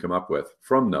programs you can come up with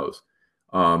from those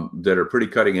that are pretty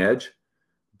cutting edge,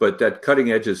 but that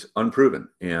cutting edge is unproven.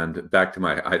 And back to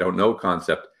my I don't know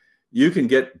concept, you can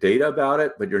get data about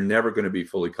it, but you're never going to be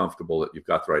fully comfortable that you've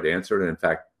got the right answer. And in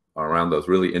fact, around those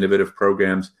really innovative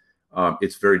programs,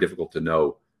 it's very difficult to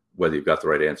know whether you've got the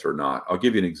right answer or not. I'll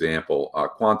give you an example,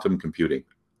 quantum computing.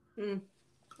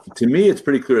 To me, it's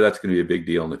pretty clear that's going to be a big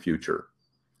deal in the future.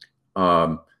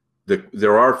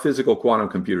 There are physical quantum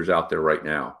computers out there right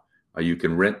now. You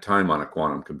can rent time on a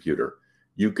quantum computer.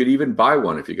 You could even buy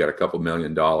one if you got a couple $1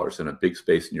 million and a big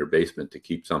space in your basement to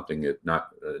keep something at not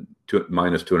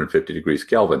minus 250 degrees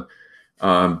Kelvin.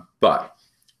 But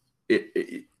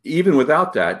even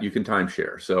without that, you can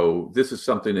timeshare. So this is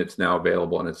something that's now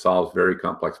available, and it solves very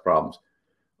complex problems.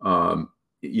 And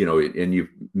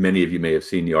many of you may have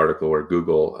seen the article where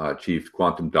Google achieved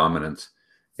quantum dominance,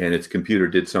 and its computer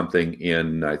did something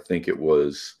in, I think it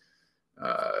was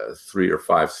 3 or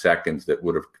 5 seconds that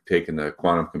would have taken the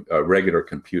regular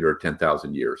computer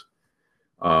 10,000 years.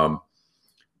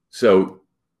 So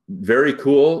very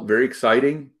cool, very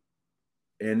exciting.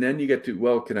 And then you get to,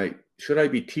 well, should I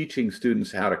be teaching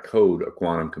students how to code a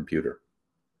quantum computer?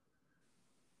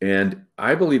 And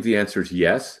I believe the answer is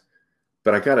yes,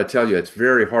 but I got to tell you, it's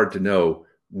very hard to know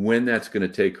when that's going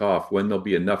to take off, when there'll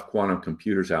be enough quantum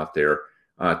computers out there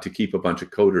to keep a bunch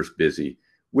of coders busy.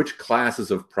 Which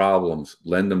classes of problems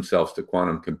lend themselves to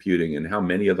quantum computing, and how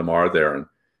many of them are there? And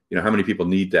how many people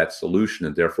need that solution,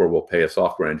 and therefore will pay a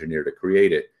software engineer to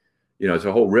create it? It's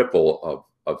a whole ripple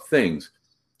of things.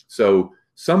 So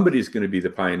somebody's going to be the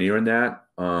pioneer in that.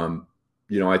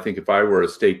 I think if I were a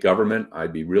state government,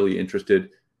 I'd be really interested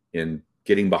in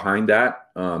getting behind that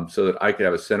so that I could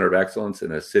have a center of excellence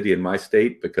in a city in my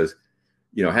state, because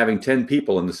having 10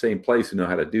 people in the same place who know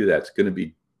how to do that's going to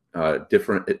be a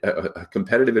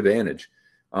competitive advantage.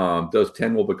 Those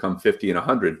 10 will become 50 and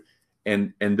 100,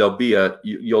 and there'll be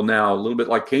you'll now, a little bit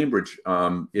like Cambridge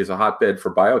is a hotbed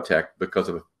for biotech because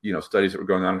of studies that were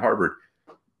going on at Harvard.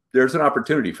 There's an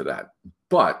opportunity for that,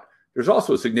 but there's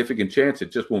also a significant chance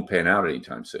it just won't pan out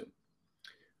anytime soon.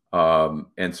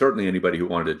 And certainly anybody who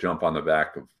wanted to jump on the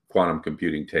back of quantum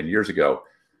computing 10 years ago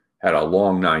had a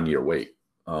long 9-year wait.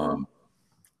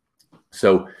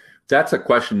 So that's a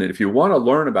question that if you want to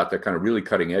learn about that kind of really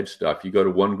cutting edge stuff, you go to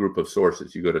one group of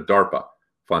sources. You go to DARPA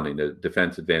funding, the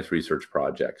Defense Advanced Research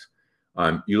Projects.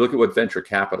 You look at what venture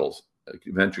capitalists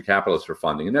are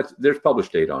funding, and there's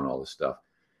published data on all this stuff.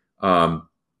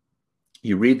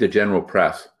 You read the general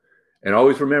press, and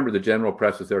always remember the general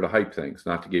press is there to hype things,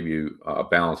 not to give you a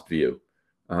balanced view.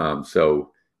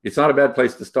 So it's not a bad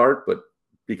place to start, but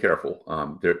be careful.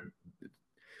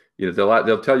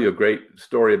 They'll tell you a great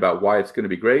story about why it's going to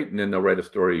be great, and then they'll write a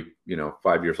story,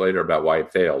 5 years later about why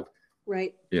it failed.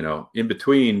 Right. In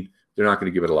between, they're not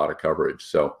going to give it a lot of coverage.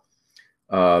 So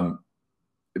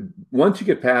once you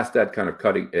get past that kind of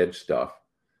cutting edge stuff,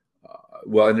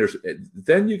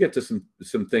 then you get to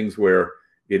some things where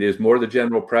it is more the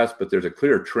general press, but there's a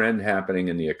clear trend happening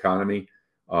in the economy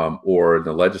or in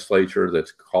the legislature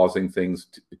that's causing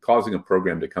a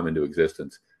program to come into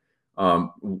existence.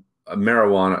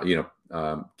 Marijuana,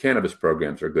 cannabis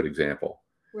programs are a good example.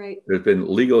 Right. There's been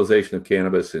legalization of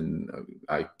cannabis in,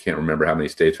 I can't remember how many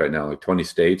states right now, like 20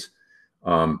 states.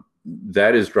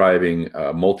 That is driving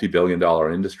a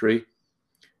multi-billion-dollar industry.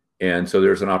 And so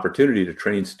there's an opportunity to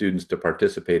train students to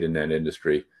participate in that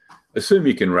industry assume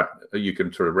you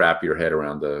can sort of wrap your head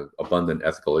around the abundant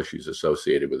ethical issues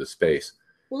associated with the space.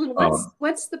 Well,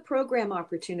 what's the program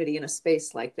opportunity in a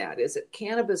space like that? Is it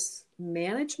cannabis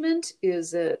management?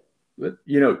 Is it?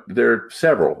 There are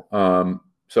several. And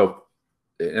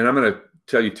I'm going to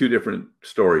tell you two different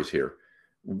stories here.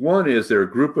 One is there are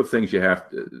a group of things you have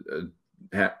to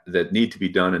that need to be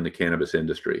done in the cannabis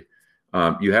industry.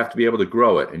 You have to be able to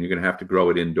grow it, and you're going to have to grow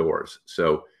it indoors.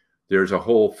 So there's a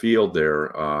whole field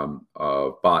there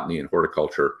of botany and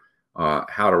horticulture,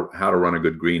 how to run a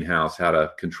good greenhouse, how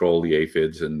to control the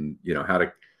aphids, and how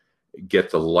to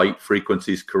get the light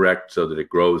frequencies correct so that it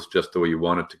grows just the way you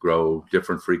want it to grow.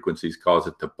 Different frequencies cause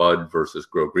it to bud versus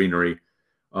grow greenery.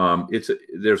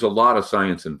 There's a lot of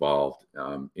science involved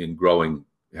in growing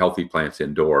healthy plants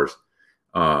indoors.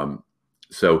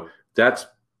 So that's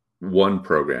one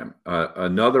program.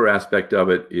 Another aspect of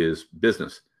it is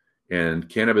business. And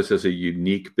cannabis is a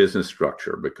unique business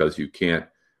structure because you can't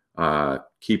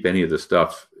keep any of the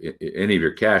stuff, any of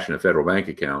your cash in a federal bank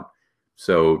account.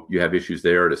 So you have issues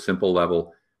there at a simple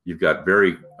level. You've got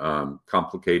very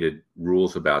complicated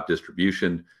rules about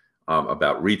distribution,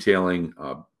 about retailing,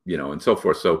 and so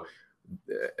forth. So,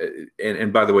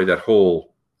 and by the way, that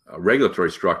whole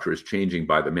regulatory structure is changing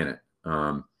by the minute.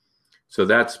 So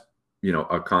that's,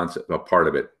 a concept, a part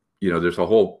of it. There's a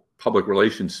whole public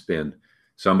relations spin.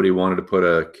 Somebody wanted to put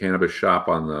a cannabis shop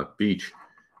on the beach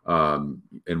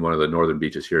in one of the northern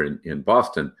beaches here in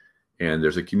Boston. And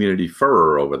there's a community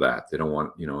furor over that. They don't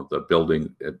want, the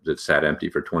building that sat empty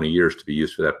for 20 years to be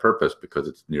used for that purpose because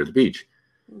it's near the beach.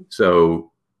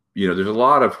 So, there's a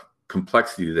lot of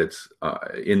complexity that's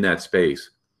in that space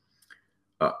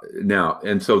now.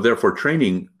 And so therefore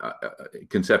training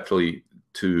conceptually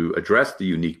to address the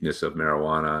uniqueness of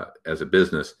marijuana as a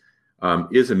business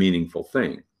is a meaningful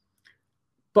thing.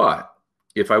 But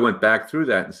if I went back through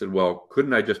that and said, well,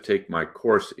 couldn't I just take my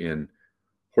course in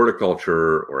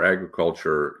horticulture or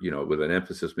agriculture, with an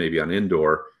emphasis maybe on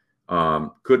indoor?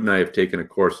 Couldn't I have taken a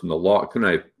course in the law? Couldn't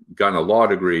I have gotten a law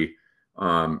degree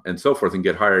and so forth and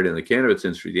get hired in the cannabis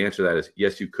industry? The answer to that is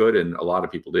yes, you could. And a lot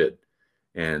of people did.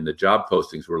 And the job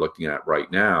postings we're looking at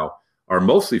right now are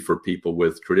mostly for people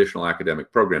with traditional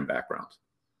academic program backgrounds.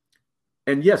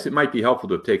 And yes, it might be helpful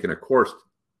to have taken a course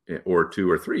or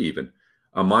two or three, even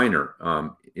a minor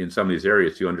in some of these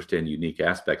areas to understand unique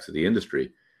aspects of the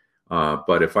industry.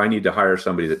 But if I need to hire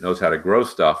somebody that knows how to grow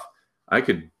stuff, I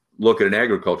could look at an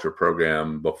agriculture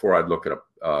program before I'd look at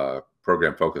a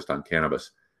program focused on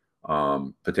cannabis,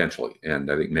 potentially.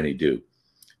 And I think many do.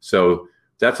 So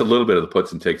that's a little bit of the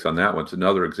puts and takes on that one. It's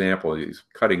another example of these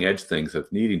cutting edge things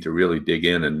of needing to really dig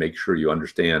in and make sure you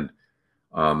understand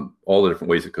all the different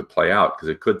ways it could play out, because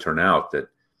it could turn out that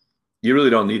you really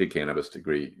don't need a cannabis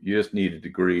degree. You just need a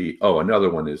degree. Oh, another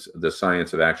one is the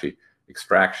science of actually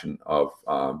extraction of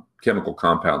chemical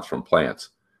compounds from plants.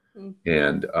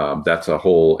 And that's a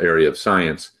whole area of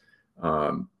science.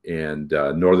 And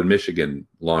Northern Michigan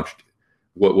launched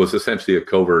what was essentially a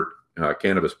covert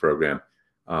cannabis program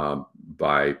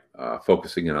by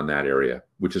focusing in on that area,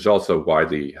 which is also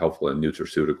widely helpful in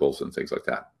nutraceuticals and things like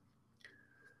that.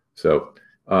 So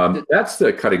that's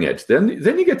the cutting edge. Then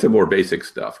you get to more basic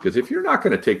stuff, because if you're not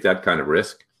going to take that kind of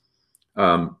risk,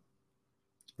 then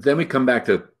we come back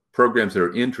to programs that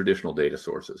are in traditional data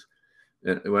sources.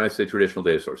 And when I say traditional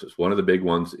data sources, one of the big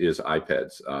ones is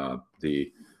IPEDS,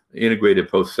 the Integrated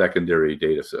Post-Secondary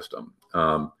Data System.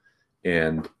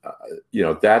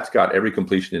 That's got every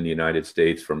completion in the United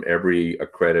States from every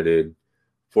accredited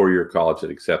four-year college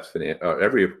that accepts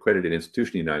every accredited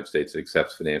institution in the United States that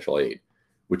accepts financial aid,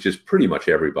 which is pretty much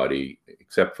everybody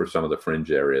except for some of the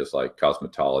fringe areas like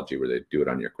cosmetology where they do it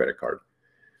on your credit card.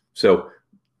 So,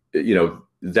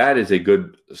 that is a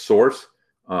good source.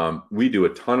 We do a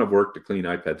ton of work to clean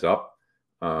IPEDS up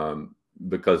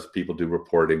because people do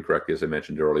report incorrectly, as I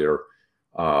mentioned earlier.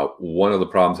 One of the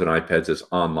problems in IPEDS is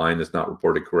online is not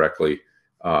reported correctly.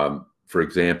 For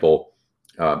example,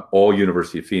 all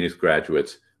University of Phoenix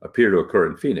graduates appear to occur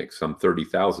in Phoenix, some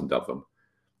 30,000 of them.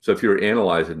 So if you're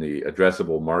analyzing the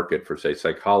addressable market for, say,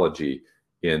 psychology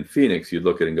in Phoenix, you'd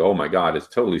look at it and go, oh my God, it's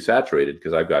totally saturated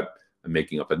because I'm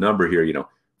making up a number here,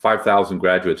 5,000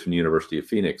 graduates from the University of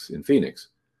Phoenix in Phoenix.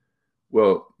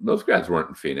 Well, those grads weren't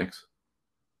in Phoenix.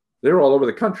 They were all over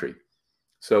the country.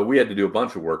 So we had to do a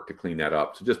bunch of work to clean that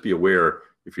up. So just be aware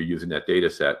if you're using that data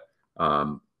set,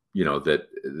 that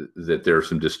there are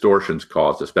some distortions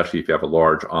caused, especially if you have a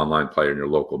large online player in your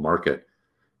local market.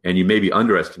 And you may be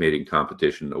underestimating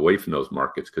competition away from those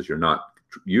markets because you're not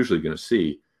usually going to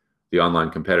see the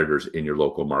online competitors in your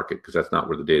local market because that's not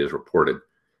where the data is reported.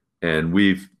 And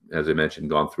we've, as I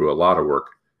mentioned, gone through a lot of work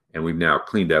And we've now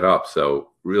cleaned that up. So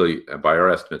really, by our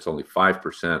estimates, only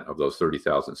 5% of those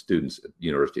 30,000 students at the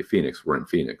University of Phoenix were in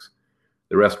Phoenix.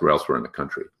 The rest were elsewhere in the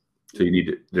country. So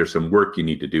there's some work you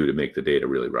need to do to make the data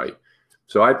really right.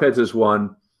 So IPEDS is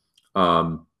one.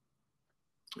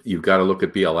 You've got to look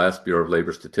at BLS, Bureau of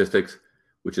Labor Statistics,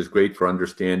 which is great for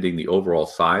understanding the overall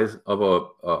size of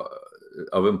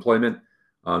employment.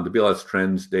 The BLS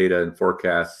trends, data, and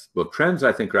forecasts. Well, trends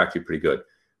I think are actually pretty good.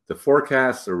 The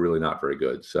forecasts are really not very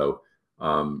good. So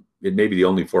it may be the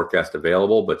only forecast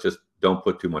available, but just don't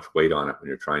put too much weight on it when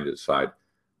you're trying to decide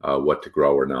what to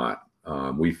grow or not.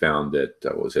 We found that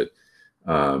 50%,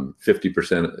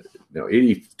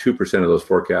 82% of those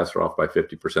forecasts are off by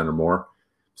 50% or more.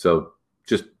 So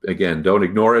just again, don't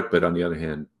ignore it. But on the other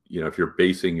hand, if you're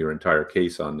basing your entire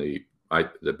case on the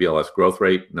BLS growth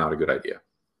rate, not a good idea.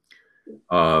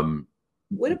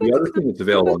 What about the other thing that's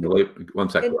available on the one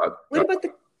second.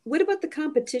 What about the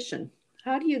competition?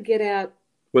 How do you get at?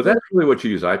 Well, that's really what you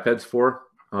use IPEDS for.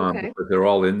 Okay. Because they're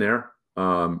all in there,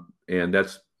 and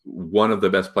that's one of the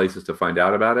best places to find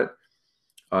out about it.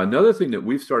 Another thing that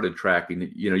we've started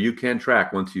tracking, you can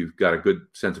track once you've got a good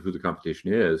sense of who the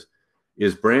competition is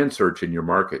brand search in your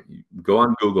market. You go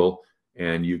on Google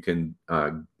and you can,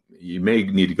 you may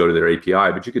need to go to their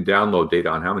API, but you can download data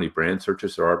on how many brand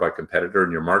searches there are by competitor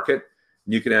in your market.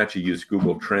 And you can actually use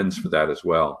Google Trends for that as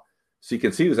well. So you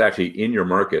can see who's actually in your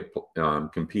market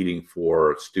competing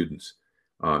for students,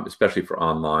 especially for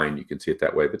online. You can see it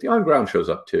that way, but the on-ground shows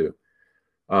up too.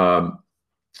 And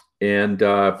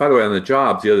by the way, on the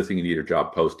jobs, the other thing you need are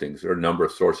job postings. There are a number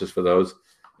of sources for those.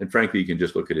 And frankly, you can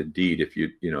just look at Indeed if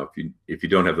you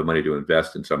don't have the money to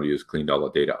invest in somebody who's cleaned all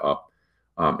the data up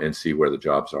and see where the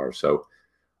jobs are. So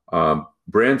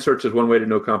brand search is one way to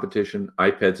know competition.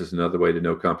 IPEDS is another way to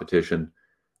know competition.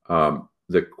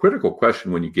 The critical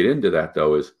question when you get into that,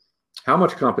 though, is how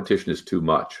much competition is too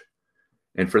much?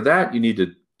 And for that, you need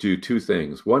to do two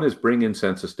things. One is bring in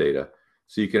census data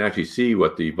so you can actually see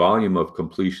what the volume of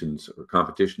completions or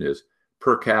competition is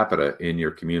per capita in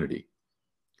your community.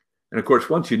 And of course,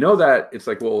 once you know that, it's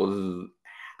like, well,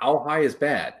 how high is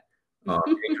bad?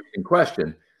 Interesting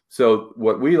question. So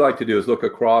what we like to do is look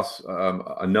across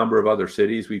a number of other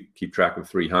cities. We keep track of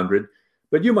 300.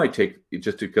 But you might take,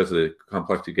 just because of the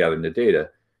complexity of gathering the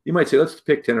data, you might say, let's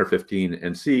pick 10 or 15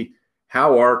 and see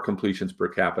how our completions per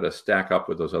capita stack up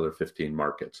with those other 15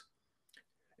 markets.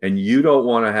 And you don't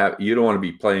want to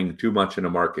be playing too much in a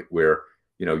market where,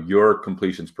 your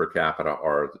completions per capita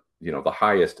are, the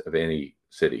highest of any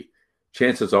city.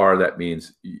 Chances are that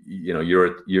means,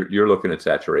 you're looking at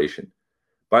saturation.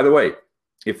 By the way,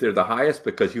 if they're the highest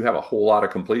because you have a whole lot of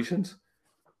completions,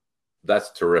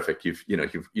 that's terrific.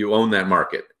 You own that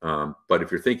market. But if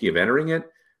you're thinking of entering it,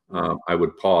 I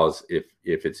would pause if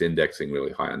it's indexing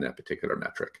really high on that particular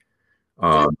metric.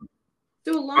 By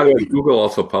the way, Google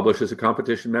also publishes a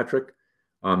competition metric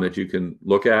that you can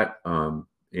look at, and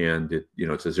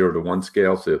it's a 0 to 1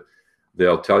 scale. So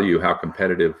they'll tell you how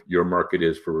competitive your market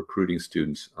is for recruiting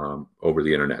students over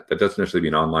the internet. That doesn't necessarily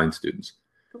mean online students.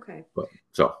 Okay. But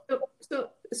so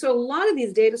a lot of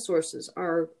these data sources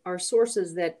are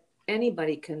sources that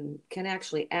anybody can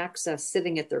actually access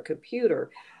sitting at their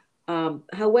computer.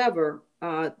 However,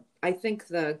 I think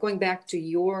going back to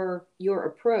your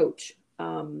approach,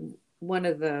 one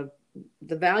of the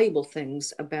valuable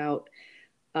things about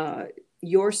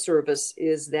your service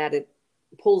is that it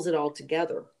pulls it all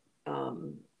together,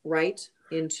 right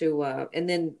into and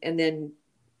then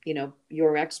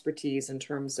your expertise in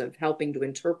terms of helping to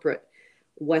interpret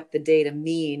what the data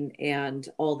mean and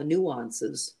all the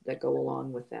nuances that go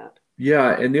along with that.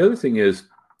 Yeah, and the other thing is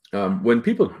when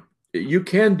you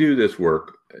can do this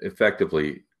work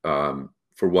effectively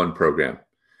for one program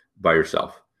by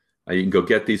yourself. You can go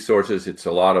get these sources. It's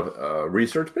a lot of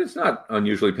research, but it's not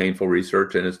unusually painful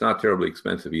research, and it's not terribly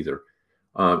expensive either.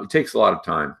 It takes a lot of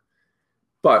time.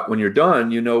 But when you're done,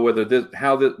 you know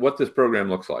what this program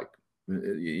looks like.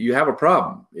 You have a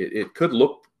problem. It could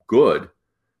look good,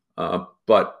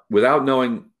 but without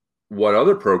knowing what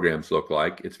other programs look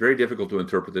like, it's very difficult to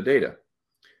interpret the data.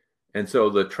 And so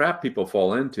the trap people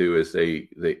fall into is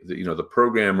the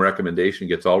program recommendation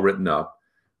gets all written up,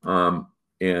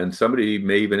 and somebody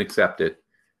may even accept it.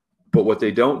 But what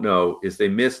they don't know is they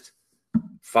missed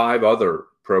 5 other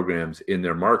programs in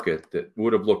their market that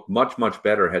would have looked much, much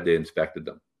better had they inspected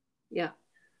them. Yeah.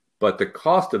 But the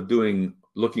cost of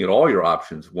looking at all your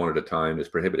options one at a time is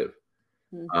prohibitive.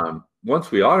 Mm-hmm. Once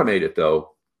we automate it,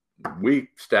 though, we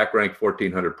stack rank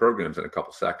 1,400 programs in a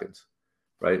couple seconds,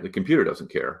 right? The computer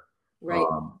doesn't care. Right.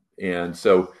 And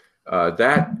so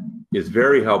that is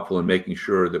very helpful in making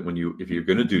sure that if you're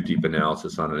going to do deep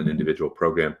analysis on an individual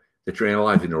program, that you're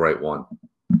analyzing the right one.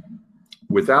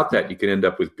 Without that, you can end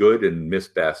up with good and miss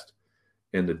best.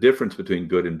 And the difference between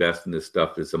good and best in this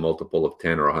stuff is a multiple of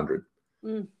 10 or 100.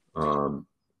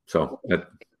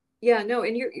 Yeah, no,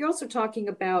 and you're also talking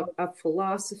about a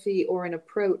philosophy or an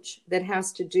approach that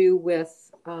has to do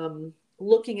with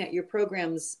looking at your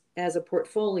programs as a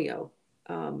portfolio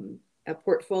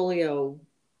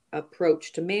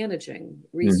approach to managing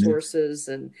resources.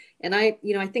 And I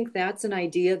think that's an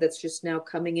idea that's just now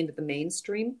coming into the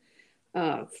mainstream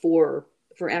for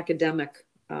academic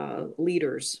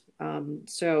leaders.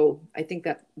 So I think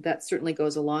that certainly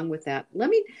goes along with that. Let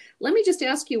me just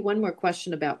ask you one more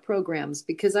question about programs,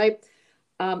 because I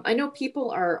know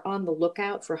people are on the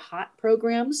lookout for hot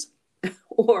programs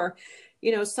or,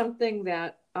 something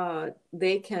that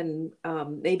they can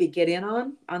maybe get in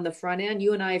on the front end.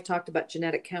 You and I have talked about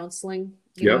genetic counseling,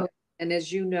 and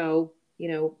as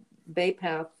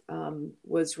BayPath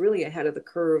was really ahead of the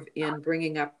curve in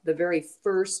bringing up the very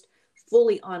first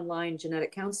fully online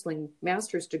genetic counseling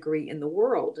master's degree in the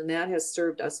world. And that has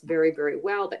served us very, very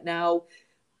well. But now,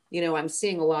 I'm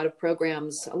seeing a lot of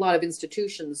programs, a lot of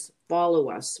institutions follow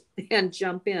us and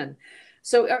jump in.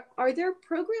 So are there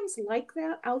programs like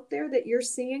that out there that you're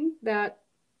seeing that,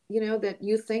 that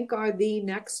you think are the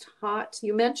next hot?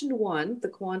 You mentioned one, the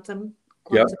quantum.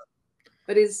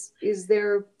 But is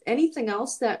there anything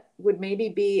else that would maybe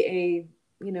be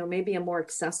maybe a more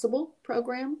accessible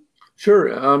program?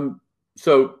 Sure.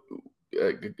 So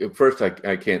first,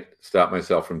 I can't stop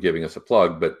myself from giving us a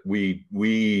plug, but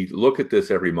we look at this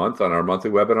every month on our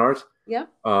monthly webinars. Yeah.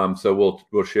 So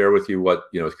we'll share with you what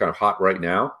is kind of hot right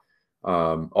now.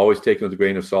 Always taken with a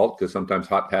grain of salt, because sometimes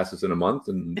hot passes in a month,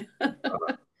 and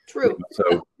true.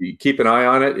 So you keep an eye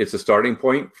on it. It's a starting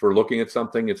point for looking at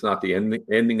something. It's not the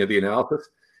ending of the analysis.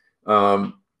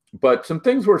 But some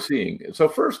things we're seeing. So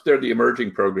first, there are the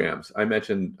emerging programs. I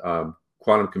mentioned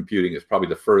quantum computing is probably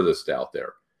the furthest out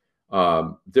there.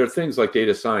 There are things like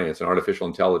data science and artificial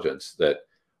intelligence that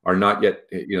are not yet,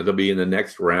 they'll be in the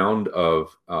next round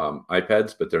of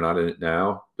iPads, but they're not in it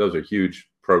now. Those are huge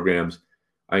programs.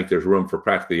 I think there's room for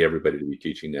practically everybody to be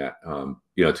teaching that.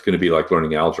 It's going to be like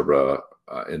learning algebra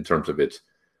in terms of its,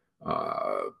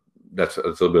 that's a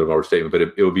little bit of an overstatement, but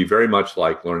it will be very much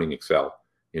like learning Excel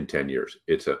in 10 years.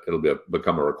 It'll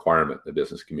become a requirement in the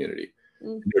business community.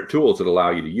 There are tools that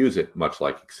allow you to use it much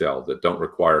like Excel that don't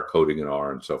require coding in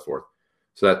R and so forth.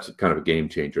 So that's kind of a game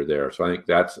changer there. So I think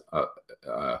that's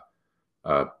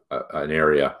an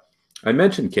area. I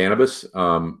mentioned cannabis.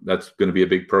 That's going to be a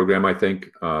big program, I think.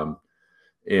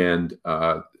 And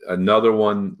another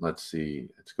one, let's see,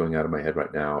 it's going out of my head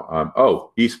right now.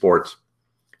 Esports.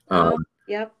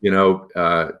 Yep.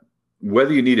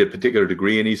 Whether you need a particular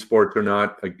degree in esports or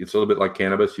not, it's a little bit like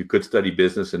cannabis. You could study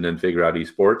business and then figure out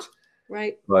esports.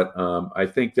 Right. But I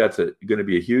think that's going to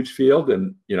be a huge field.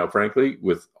 And, frankly,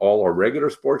 with all our regular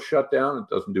sports shut down, it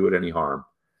doesn't do it any harm.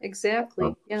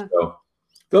 Exactly. Yeah. So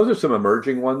those are some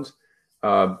emerging ones.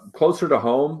 Closer to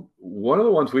home, one of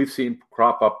the ones we've seen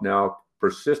crop up now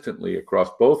persistently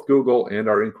across both Google and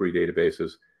our inquiry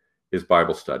databases is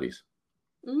Bible studies.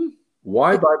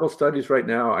 Why Bible studies right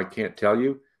now, I can't tell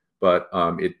you, but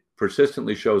it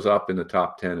persistently shows up in the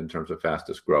top 10 in terms of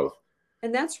fastest growth.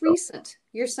 And that's recent.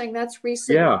 You're saying that's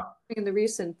recent. Yeah. In the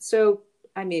recent. So,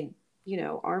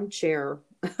 armchair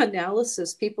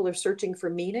analysis, people are searching for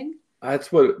meaning.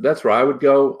 That's where I would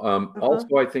go.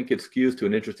 Also, I think it skews to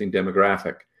an interesting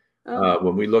demographic.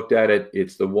 When we looked at it,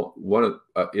 it's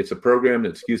it's a program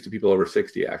that skews to people over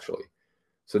 60, actually.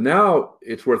 So now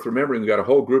it's worth remembering we've got a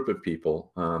whole group of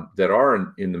people that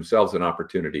are in themselves an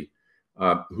opportunity,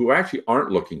 who actually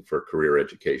aren't looking for career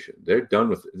education.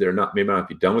 May not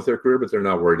be done with their career, but they're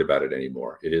not worried about it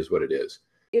anymore. It is what it is.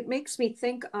 It makes me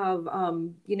think of,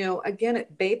 again,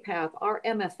 at BayPath, our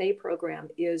MFA program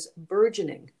is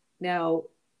burgeoning now,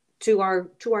 to our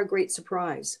great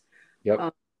surprise.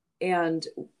 Yep. And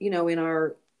in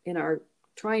our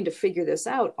trying to figure this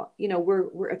out,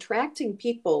 we're attracting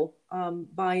people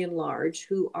by and large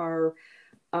who are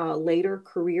later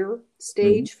career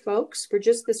stage folks for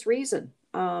just this reason,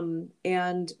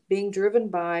 and being driven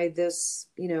by this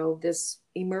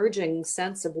emerging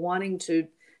sense of wanting to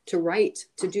write,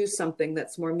 to do something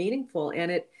that's more meaningful.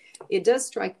 And it does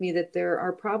strike me that there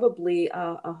are probably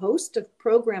a host of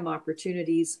program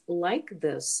opportunities like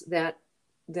this that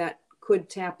could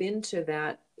tap into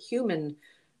that human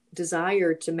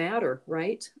desire to matter,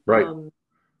 right? Right.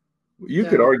 You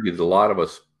could argue that a lot of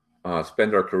us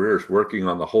spend our careers working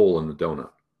on the hole in the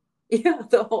donut. Yeah,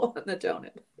 the hole in the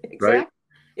donut. Exactly. Right?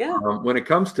 Yeah. When it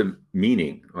comes to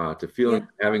meaning, to feeling,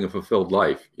 having a fulfilled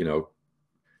life,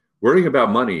 worrying about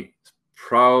money is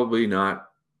probably not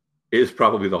is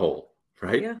probably the whole,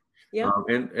 right? Yeah. Yeah.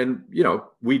 And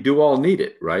we do all need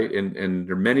it, right? And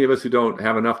there are many of us who don't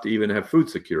have enough to even have food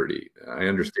security. I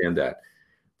understand that.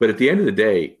 But at the end of the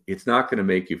day, it's not going to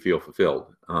make you feel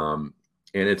fulfilled. And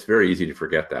it's very easy to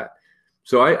forget that.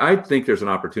 So I think there's an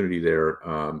opportunity there.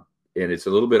 And it's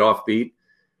a little bit offbeat.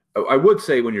 I would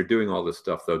say when you're doing all this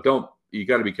stuff, though, you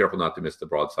got to be careful not to miss the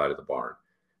broad side of the barn.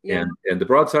 Yeah. And the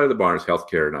broad side of the barn is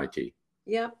healthcare and IT.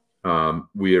 Yeah.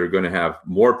 We are going to have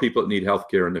more people that need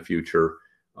healthcare in the future.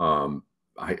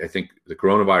 I think the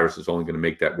coronavirus is only going to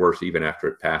make that worse even after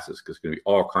it passes, because there's going to be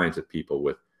all kinds of people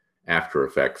with after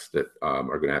effects that are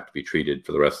going to have to be treated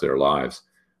for the rest of their lives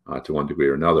to one degree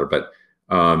or another. But,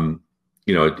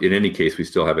 in any case, we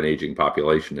still have an aging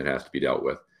population that has to be dealt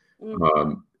with.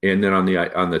 Mm-hmm. And then on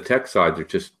the tech side,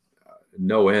 there's just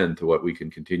no end to what we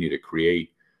can continue to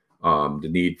create. The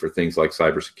need for things like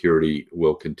cybersecurity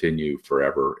will continue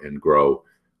forever and grow.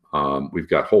 We've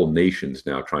got whole nations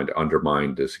now trying to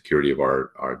undermine the security of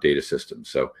our data systems.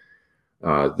 So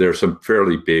there's some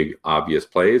fairly big, obvious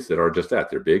plays that are just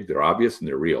that. They're big, they're obvious, and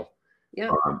they're real.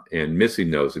 Yeah. And missing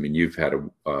those, I mean, you've had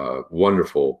a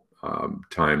wonderful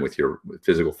time with your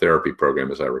physical therapy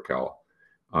program, as I recall.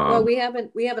 Well, we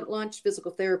haven't launched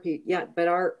physical therapy yet, but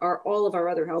all of our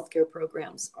other healthcare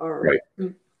programs are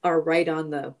right on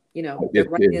the in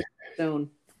the zone.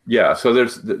 Yeah, so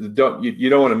you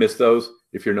don't want to miss those.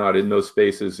 If you're not in those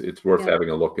spaces, it's worth having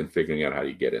a look and figuring out how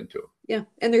you get into them. Yeah,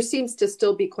 and there seems to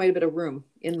still be quite a bit of room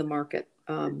in the market,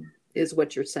 is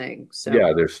what you're saying. So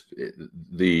yeah, there's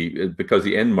because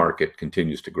the end market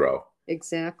continues to grow.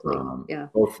 Exactly. Yeah.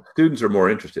 Well, students are more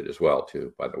interested as well,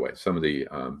 too. By the way, some of the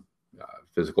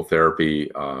physical therapy.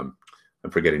 I'm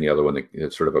forgetting the other one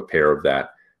that's sort of a pair of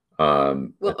that.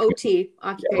 OT,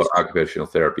 occupational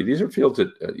therapy. These are fields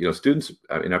that students.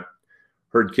 I mean, I've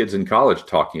heard kids in college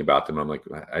talking about them. I'm like,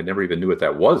 I never even knew what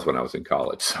that was when I was in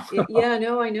college. So. Yeah,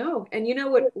 no, I know. And you know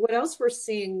what else we're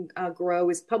seeing grow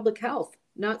is public health.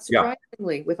 Not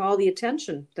surprisingly, with all the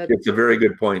attention that it's a very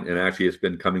good point, and actually, it's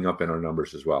been coming up in our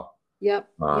numbers as well. Yep.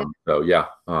 So yeah,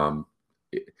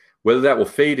 whether that will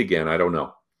fade again, I don't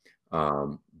know.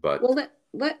 But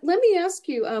let me ask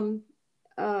you.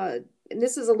 And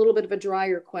this is a little bit of a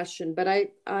drier question, but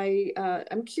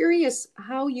I'm curious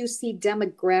how you see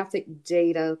demographic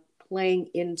data playing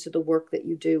into the work that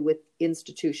you do with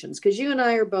institutions, because you and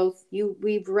I are both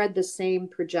we've read the same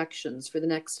projections for the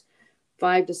next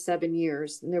 5 to 7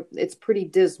 years, and it's pretty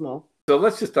dismal. So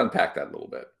let's just unpack that a little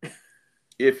bit.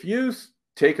 If you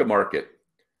take a market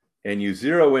and you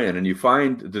zero in and you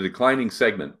find the declining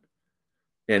segment,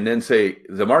 and then say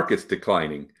the market's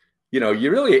declining,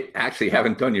 you really actually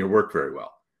haven't done your work very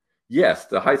well. Yes,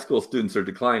 the high school students are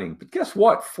declining, but guess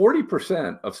what?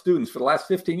 40% of students for the last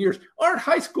 15 years aren't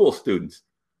high school students.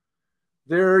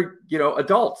 They're,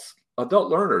 adult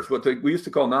learners, what we used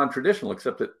to call non-traditional,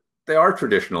 except that they are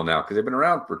traditional now because they've been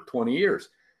around for 20 years.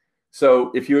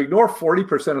 So if you ignore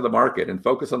 40% of the market and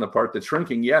focus on the part that's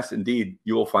shrinking, yes, indeed,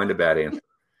 you will find a bad answer.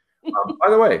 By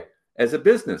the way, as a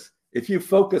business, if you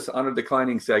focus on a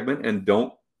declining segment and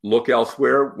don't look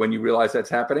elsewhere when you realize that's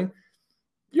happening,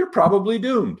 you're probably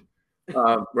doomed,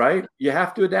 right? You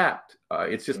have to adapt.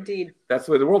 It's just that's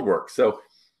the way the world works. So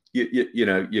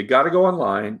you got to go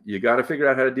online. You got to figure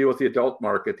out how to deal with the adult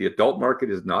market. The adult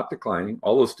market is not declining.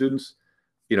 All those students,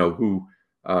 who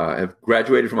have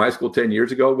graduated from high school 10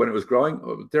 years ago when it was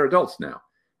growing, they're adults now,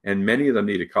 and many of them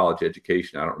need a college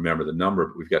education. I don't remember the number,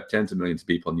 but we've got tens of millions of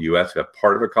people in the U.S. who have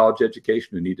part of a college education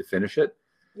who need to finish it.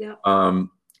 Yeah.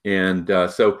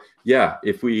 So yeah,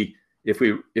 if we look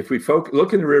in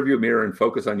the rearview mirror and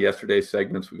focus on yesterday's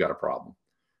segments, we've got a problem.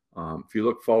 If you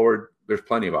look forward, there's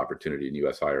plenty of opportunity in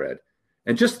U.S. higher ed,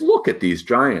 and just look at these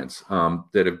giants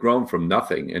that have grown from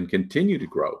nothing and continue to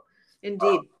grow.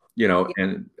 Indeed.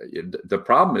 And the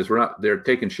problem is they're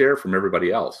taking share from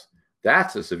everybody else.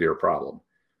 That's a severe problem.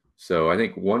 So I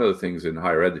think one of the things in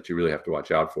higher ed that you really have to watch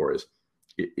out for is,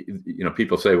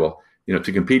 people say, well,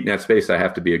 to compete in that space, I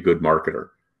have to be a good marketer.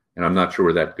 And I'm not sure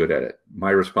we're that good at it.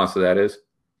 My response to that is,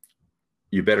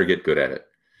 you better get good at it,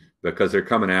 because they're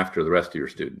coming after the rest of your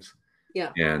students.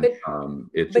 Yeah. And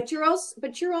but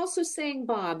you're also saying,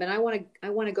 Bob, and I want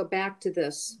to go back to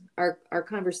this, our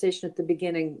conversation at the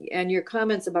beginning and your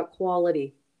comments about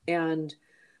quality, and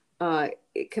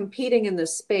competing in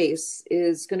this space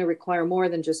is going to require more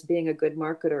than just being a good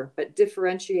marketer, but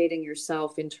differentiating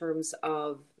yourself in terms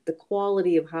of the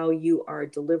quality of how you are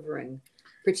delivering,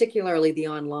 particularly the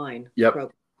online program.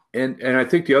 And I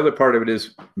think the other part of it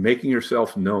is making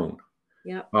yourself known.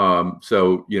 Yeah.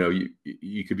 So,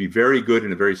 you could be very good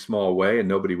in a very small way and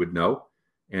nobody would know.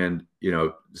 And,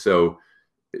 so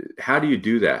how do you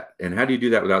do that? And how do you do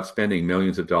that without spending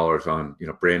millions of dollars on,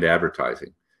 brand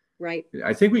advertising? Right.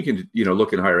 I think we can,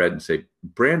 look in higher ed and say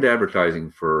brand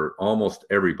advertising for almost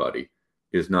everybody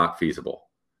is not feasible.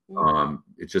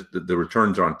 It's just the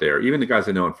returns aren't there. Even the guys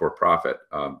I know in for-profit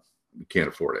can't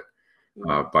afford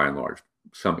it, by and large.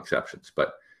 Some exceptions,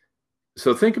 but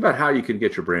so think about how you can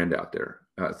get your brand out there.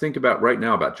 Think about right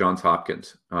now about Johns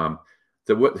Hopkins.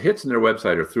 What hits in their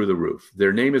website are through the roof.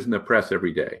 Their name is in the press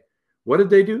every day. What did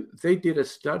they do? They did a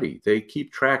study. They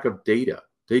keep track of data.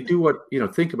 They do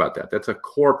think about that. That's a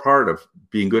core part of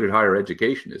being good at higher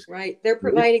education is. Right. They're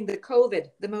providing the COVID,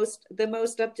 the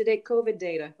most up-to-date COVID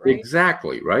data, right?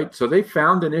 Exactly. Right. So they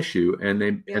found an issue and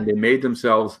they made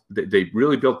themselves,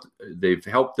 they've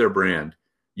helped their brand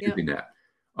using that.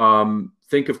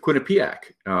 Think of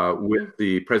Quinnipiac with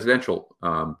the presidential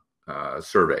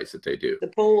surveys that they do. The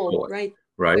poll, right?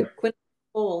 Right. The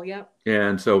poll, yeah.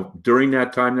 And so during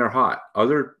that time, they're hot.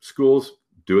 Other schools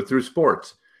do it through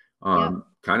sports.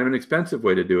 Kind of an expensive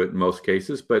way to do it in most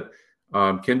cases, but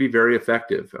can be very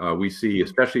effective. We see,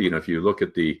 especially, if you look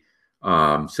at the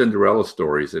Cinderella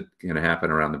stories that can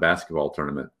happen around the basketball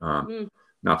tournament.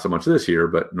 Not so much this year,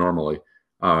 but normally.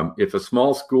 If a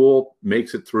small school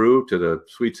makes it through to the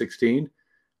Sweet 16,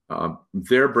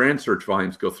 their brand search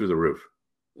volumes go through the roof.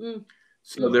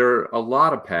 So there are a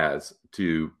lot of paths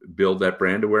to build that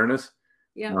brand awareness.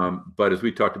 But as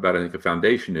we talked about, I think the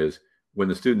foundation is when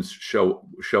the students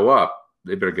show up,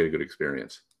 they better get a good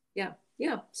experience. Yeah.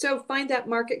 So find that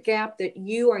market gap that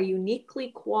you are uniquely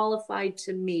qualified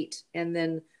to meet, and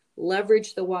then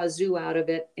leverage the wazoo out of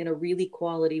it in a really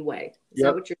quality way. Is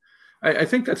that what you're? I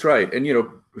think that's right. And,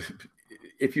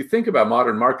 if you think about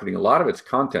modern marketing, a lot of it's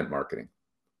content marketing.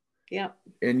 Yeah.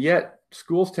 And yet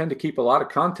schools tend to keep a lot of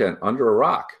content under a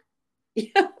rock.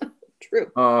 Yeah,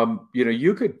 true.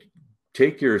 You could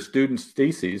take your students'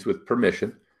 theses with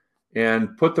permission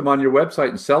and put them on your website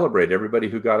and celebrate everybody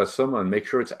who got a summa and make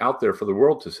sure it's out there for the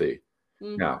world to see.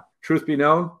 Now, truth be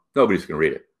known, nobody's going to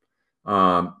read it.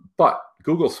 But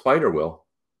Google Spider will,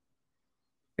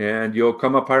 and you'll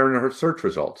come up higher in her search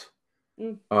results.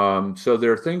 So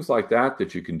there are things like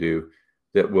that you can do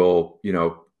that will,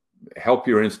 help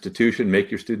your institution,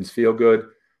 make your students feel good.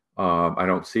 I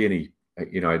don't see any,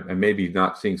 I may be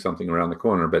not seeing something around the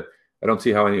corner, but I don't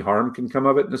see how any harm can come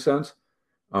of it in a sense.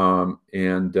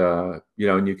 And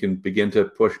you can begin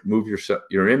to move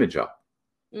your image up.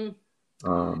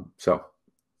 So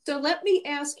let me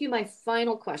ask you my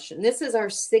final question. This is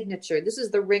our signature. This is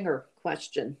the ringer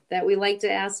question that we like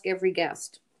to ask every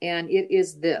guest. And it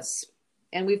is this.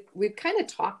 And we've kind of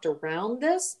talked around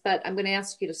this, but I'm going to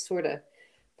ask you to sort of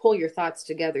pull your thoughts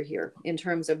together here in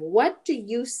terms of what do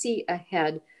you see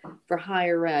ahead for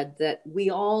higher ed that we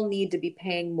all need to be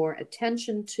paying more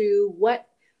attention to? What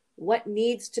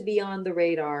needs to be on the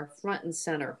radar front and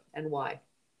center, and why?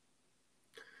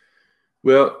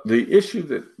 Well, the issue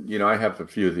that, I have a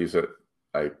few of these that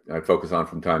I focus on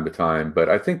from time to time, but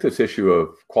I think this issue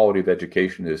of quality of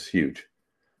education is huge.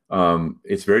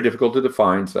 It's very difficult to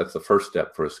define, so that's the first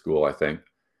step for a school, I think.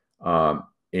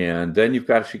 And then you've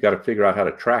got to figure out how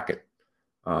to track it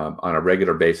on a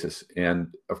regular basis.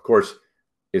 And of course,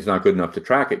 it's not good enough to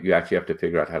track it. You actually have to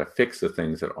figure out how to fix the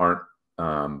things that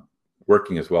aren't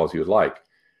working as well as you would like.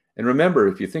 And remember,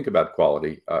 if you think about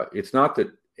quality, it's not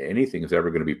that anything is ever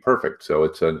going to be perfect. So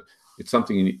it's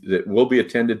something that will be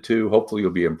attended to. Hopefully,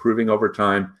 you'll be improving over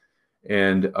time,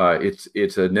 and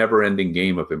it's a never-ending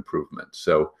game of improvement.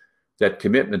 So that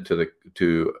commitment to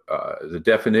the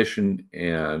definition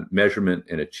and measurement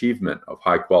and achievement of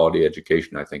high-quality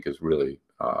education, I think, is really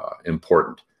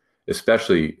important,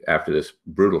 especially after this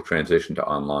brutal transition to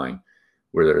online,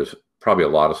 where there's probably a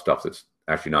lot of stuff that's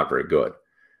actually not very good.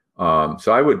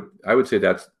 So I would say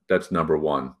that's number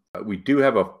one. We do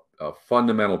have a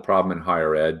fundamental problem in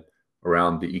higher ed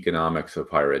around the economics of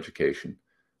higher education.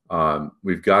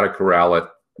 We've got to corral it.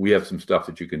 We have some stuff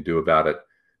that you can do about it,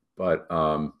 but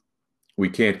we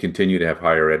can't continue to have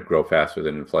higher ed grow faster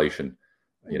than inflation,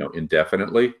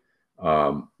 indefinitely.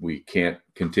 We can't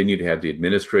continue to have the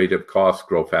administrative costs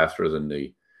grow faster than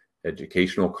the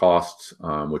educational costs,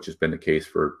 which has been the case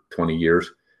for 20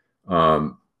 years.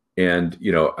 And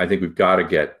I think we've got to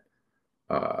get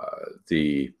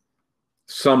the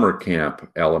summer camp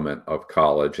element of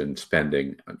college and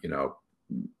spending,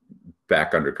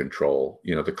 back under control,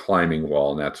 the climbing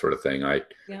wall and that sort of thing.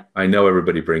 I know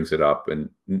everybody brings it up, and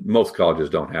most colleges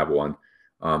don't have one.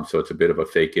 So it's a bit of a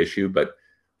fake issue. But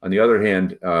on the other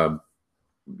hand,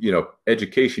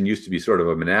 education used to be sort of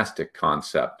a monastic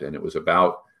concept, and it was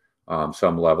about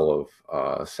some level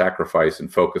of sacrifice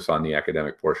and focus on the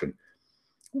academic portion.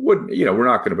 We're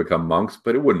not going to become monks,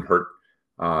 but it wouldn't hurt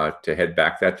to head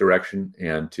back that direction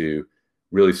and to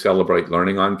really celebrate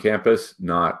learning on campus,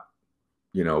 not,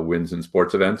 wins and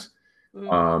sports events.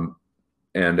 Mm-hmm.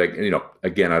 And,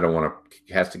 again, I don't want to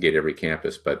castigate every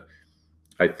campus, but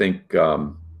I think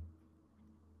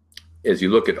as you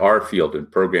look at our field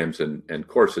and programs and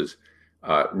courses,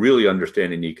 really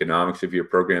understanding the economics of your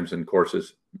programs and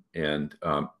courses and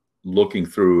looking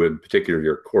through, in particular,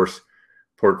 your course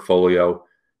portfolio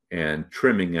and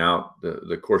trimming out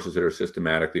the courses that are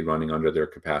systematically running under their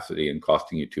capacity and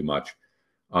costing you too much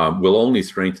will only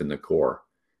strengthen the core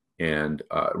and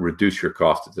reduce your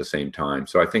cost at the same time.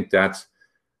 So I think that's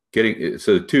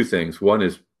so the two things. One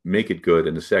is make it good,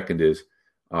 and the second is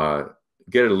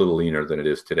get it a little leaner than it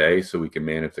is today so we can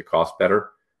manage the cost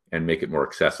better and make it more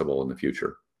accessible in the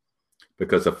future.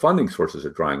 Because the funding sources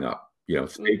are drying up.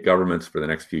 State governments for the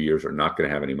next few years are not going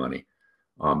to have any money.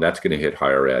 That's going to hit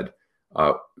higher ed.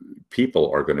 People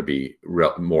are going to be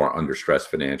more under stress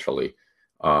financially.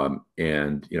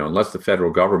 And, unless the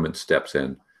federal government steps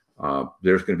in,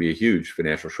 there's going to be a huge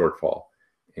financial shortfall.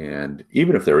 And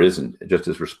even if there isn't, just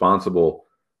as responsible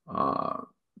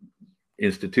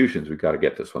institutions, we've got to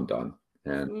get this one done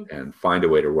and find a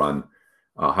way to run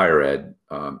higher ed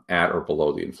at or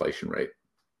below the inflation rate.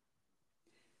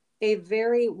 A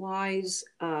very wise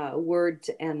word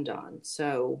to end on.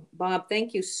 So, Bob,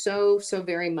 thank you so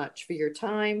very much for your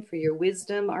time, for your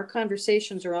wisdom. Our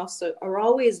conversations are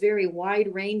always very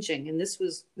wide ranging, and this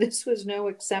was no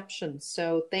exception.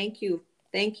 So, thank you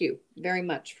very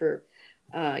much for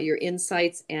your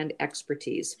insights and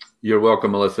expertise. You're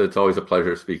welcome, Melissa. It's always a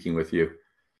pleasure speaking with you.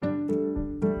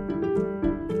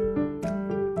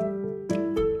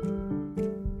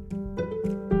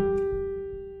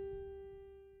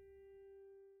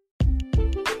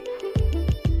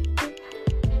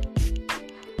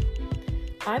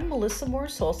 I'm Melissa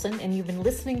Moore-Solson, and you've been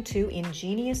listening to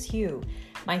Ingenious You.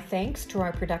 My thanks to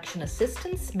our production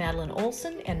assistants, Madeline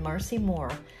Olson and Marcy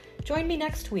Moore. Join me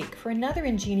next week for another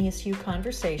Ingenious You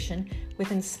conversation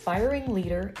with inspiring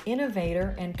leader,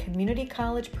 innovator, and community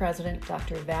college president,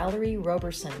 Dr. Valerie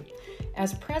Roberson.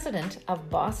 As president of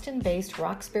Boston-based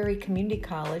Roxbury Community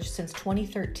College since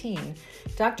 2013,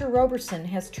 Dr. Roberson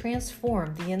has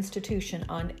transformed the institution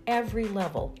on every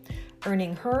level,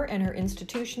 earning her and her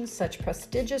institution such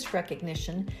prestigious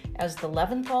recognition as the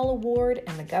Leventhal Award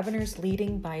and the Governor's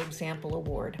Leading by Example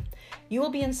Award. You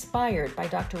will be inspired by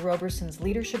Dr. Roberson's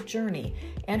leadership journey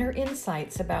and her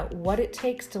insights about what it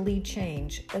takes to lead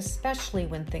change, especially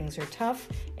when things are tough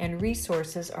and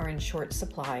resources are in short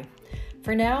supply.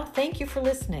 For now, thank you for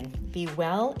listening. Be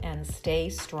well and stay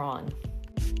strong.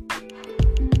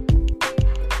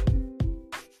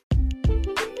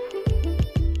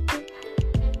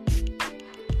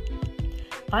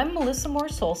 I'm Melissa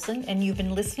Moore-Solson, and you've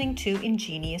been listening to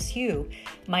Ingenious You.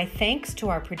 My thanks to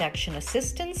our production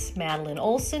assistants, Madeline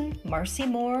Olson, Marcy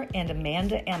Moore, and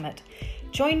Amanda Emmett.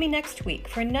 Join me next week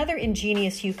for another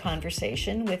Ingenious You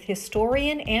conversation with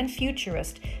historian and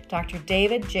futurist, Dr.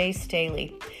 David J.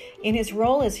 Staley. In his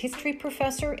role as history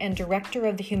professor and director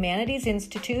of the Humanities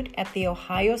Institute at The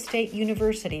Ohio State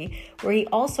University, where he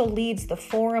also leads the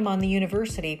Forum on the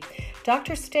University,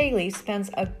 Dr. Staley spends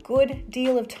a good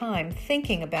deal of time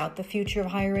thinking about the future of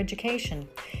higher education.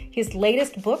 His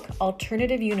latest book,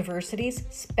 Alternative Universities,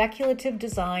 Speculative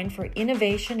Design for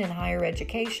Innovation in Higher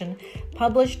Education,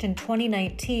 published in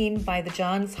 2019 by the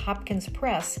Johns Hopkins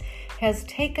Press, has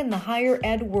taken the higher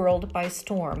ed world by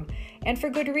storm, and for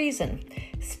good reason.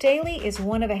 Staley is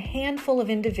one of a handful of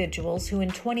individuals who in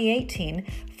 2018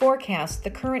 forecast the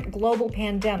current global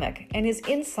pandemic, and his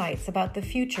insights about the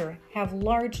future have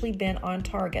largely been on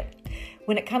target.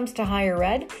 When it comes to higher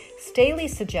ed, Staley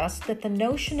suggests that the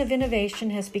notion of innovation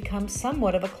has become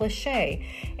somewhat of a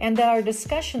cliche, and that our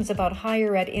discussions about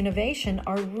higher ed innovation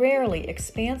are rarely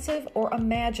expansive or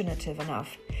imaginative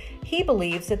enough. He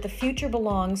believes that the future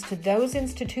belongs to those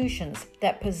institutions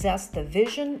that possess the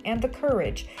vision and the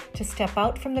courage to step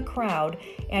out from the crowd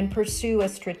and pursue a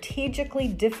strategically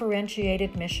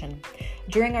differentiated mission.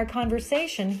 During our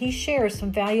conversation, he shares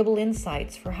some valuable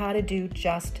insights for how to do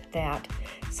just that.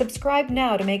 Subscribe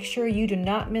now to make sure you do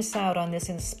not miss out on this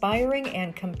inspiring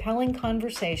and compelling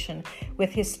conversation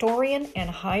with historian and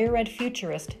higher ed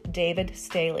futurist David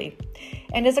Staley.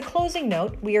 And as a closing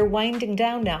note, we are winding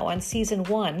down now on Season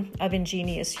 1 of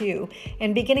Ingenious You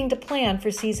and beginning to plan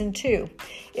for Season 2.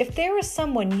 If there is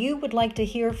someone you would like to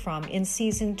hear from in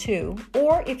Season 2,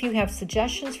 or if you have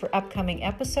suggestions for upcoming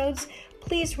episodes,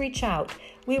 please reach out.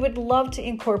 We would love to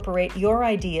incorporate your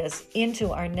ideas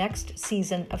into our next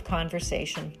season of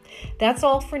conversation. That's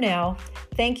all for now.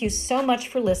 Thank you so much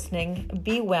for listening.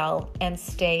 Be well and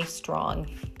stay strong.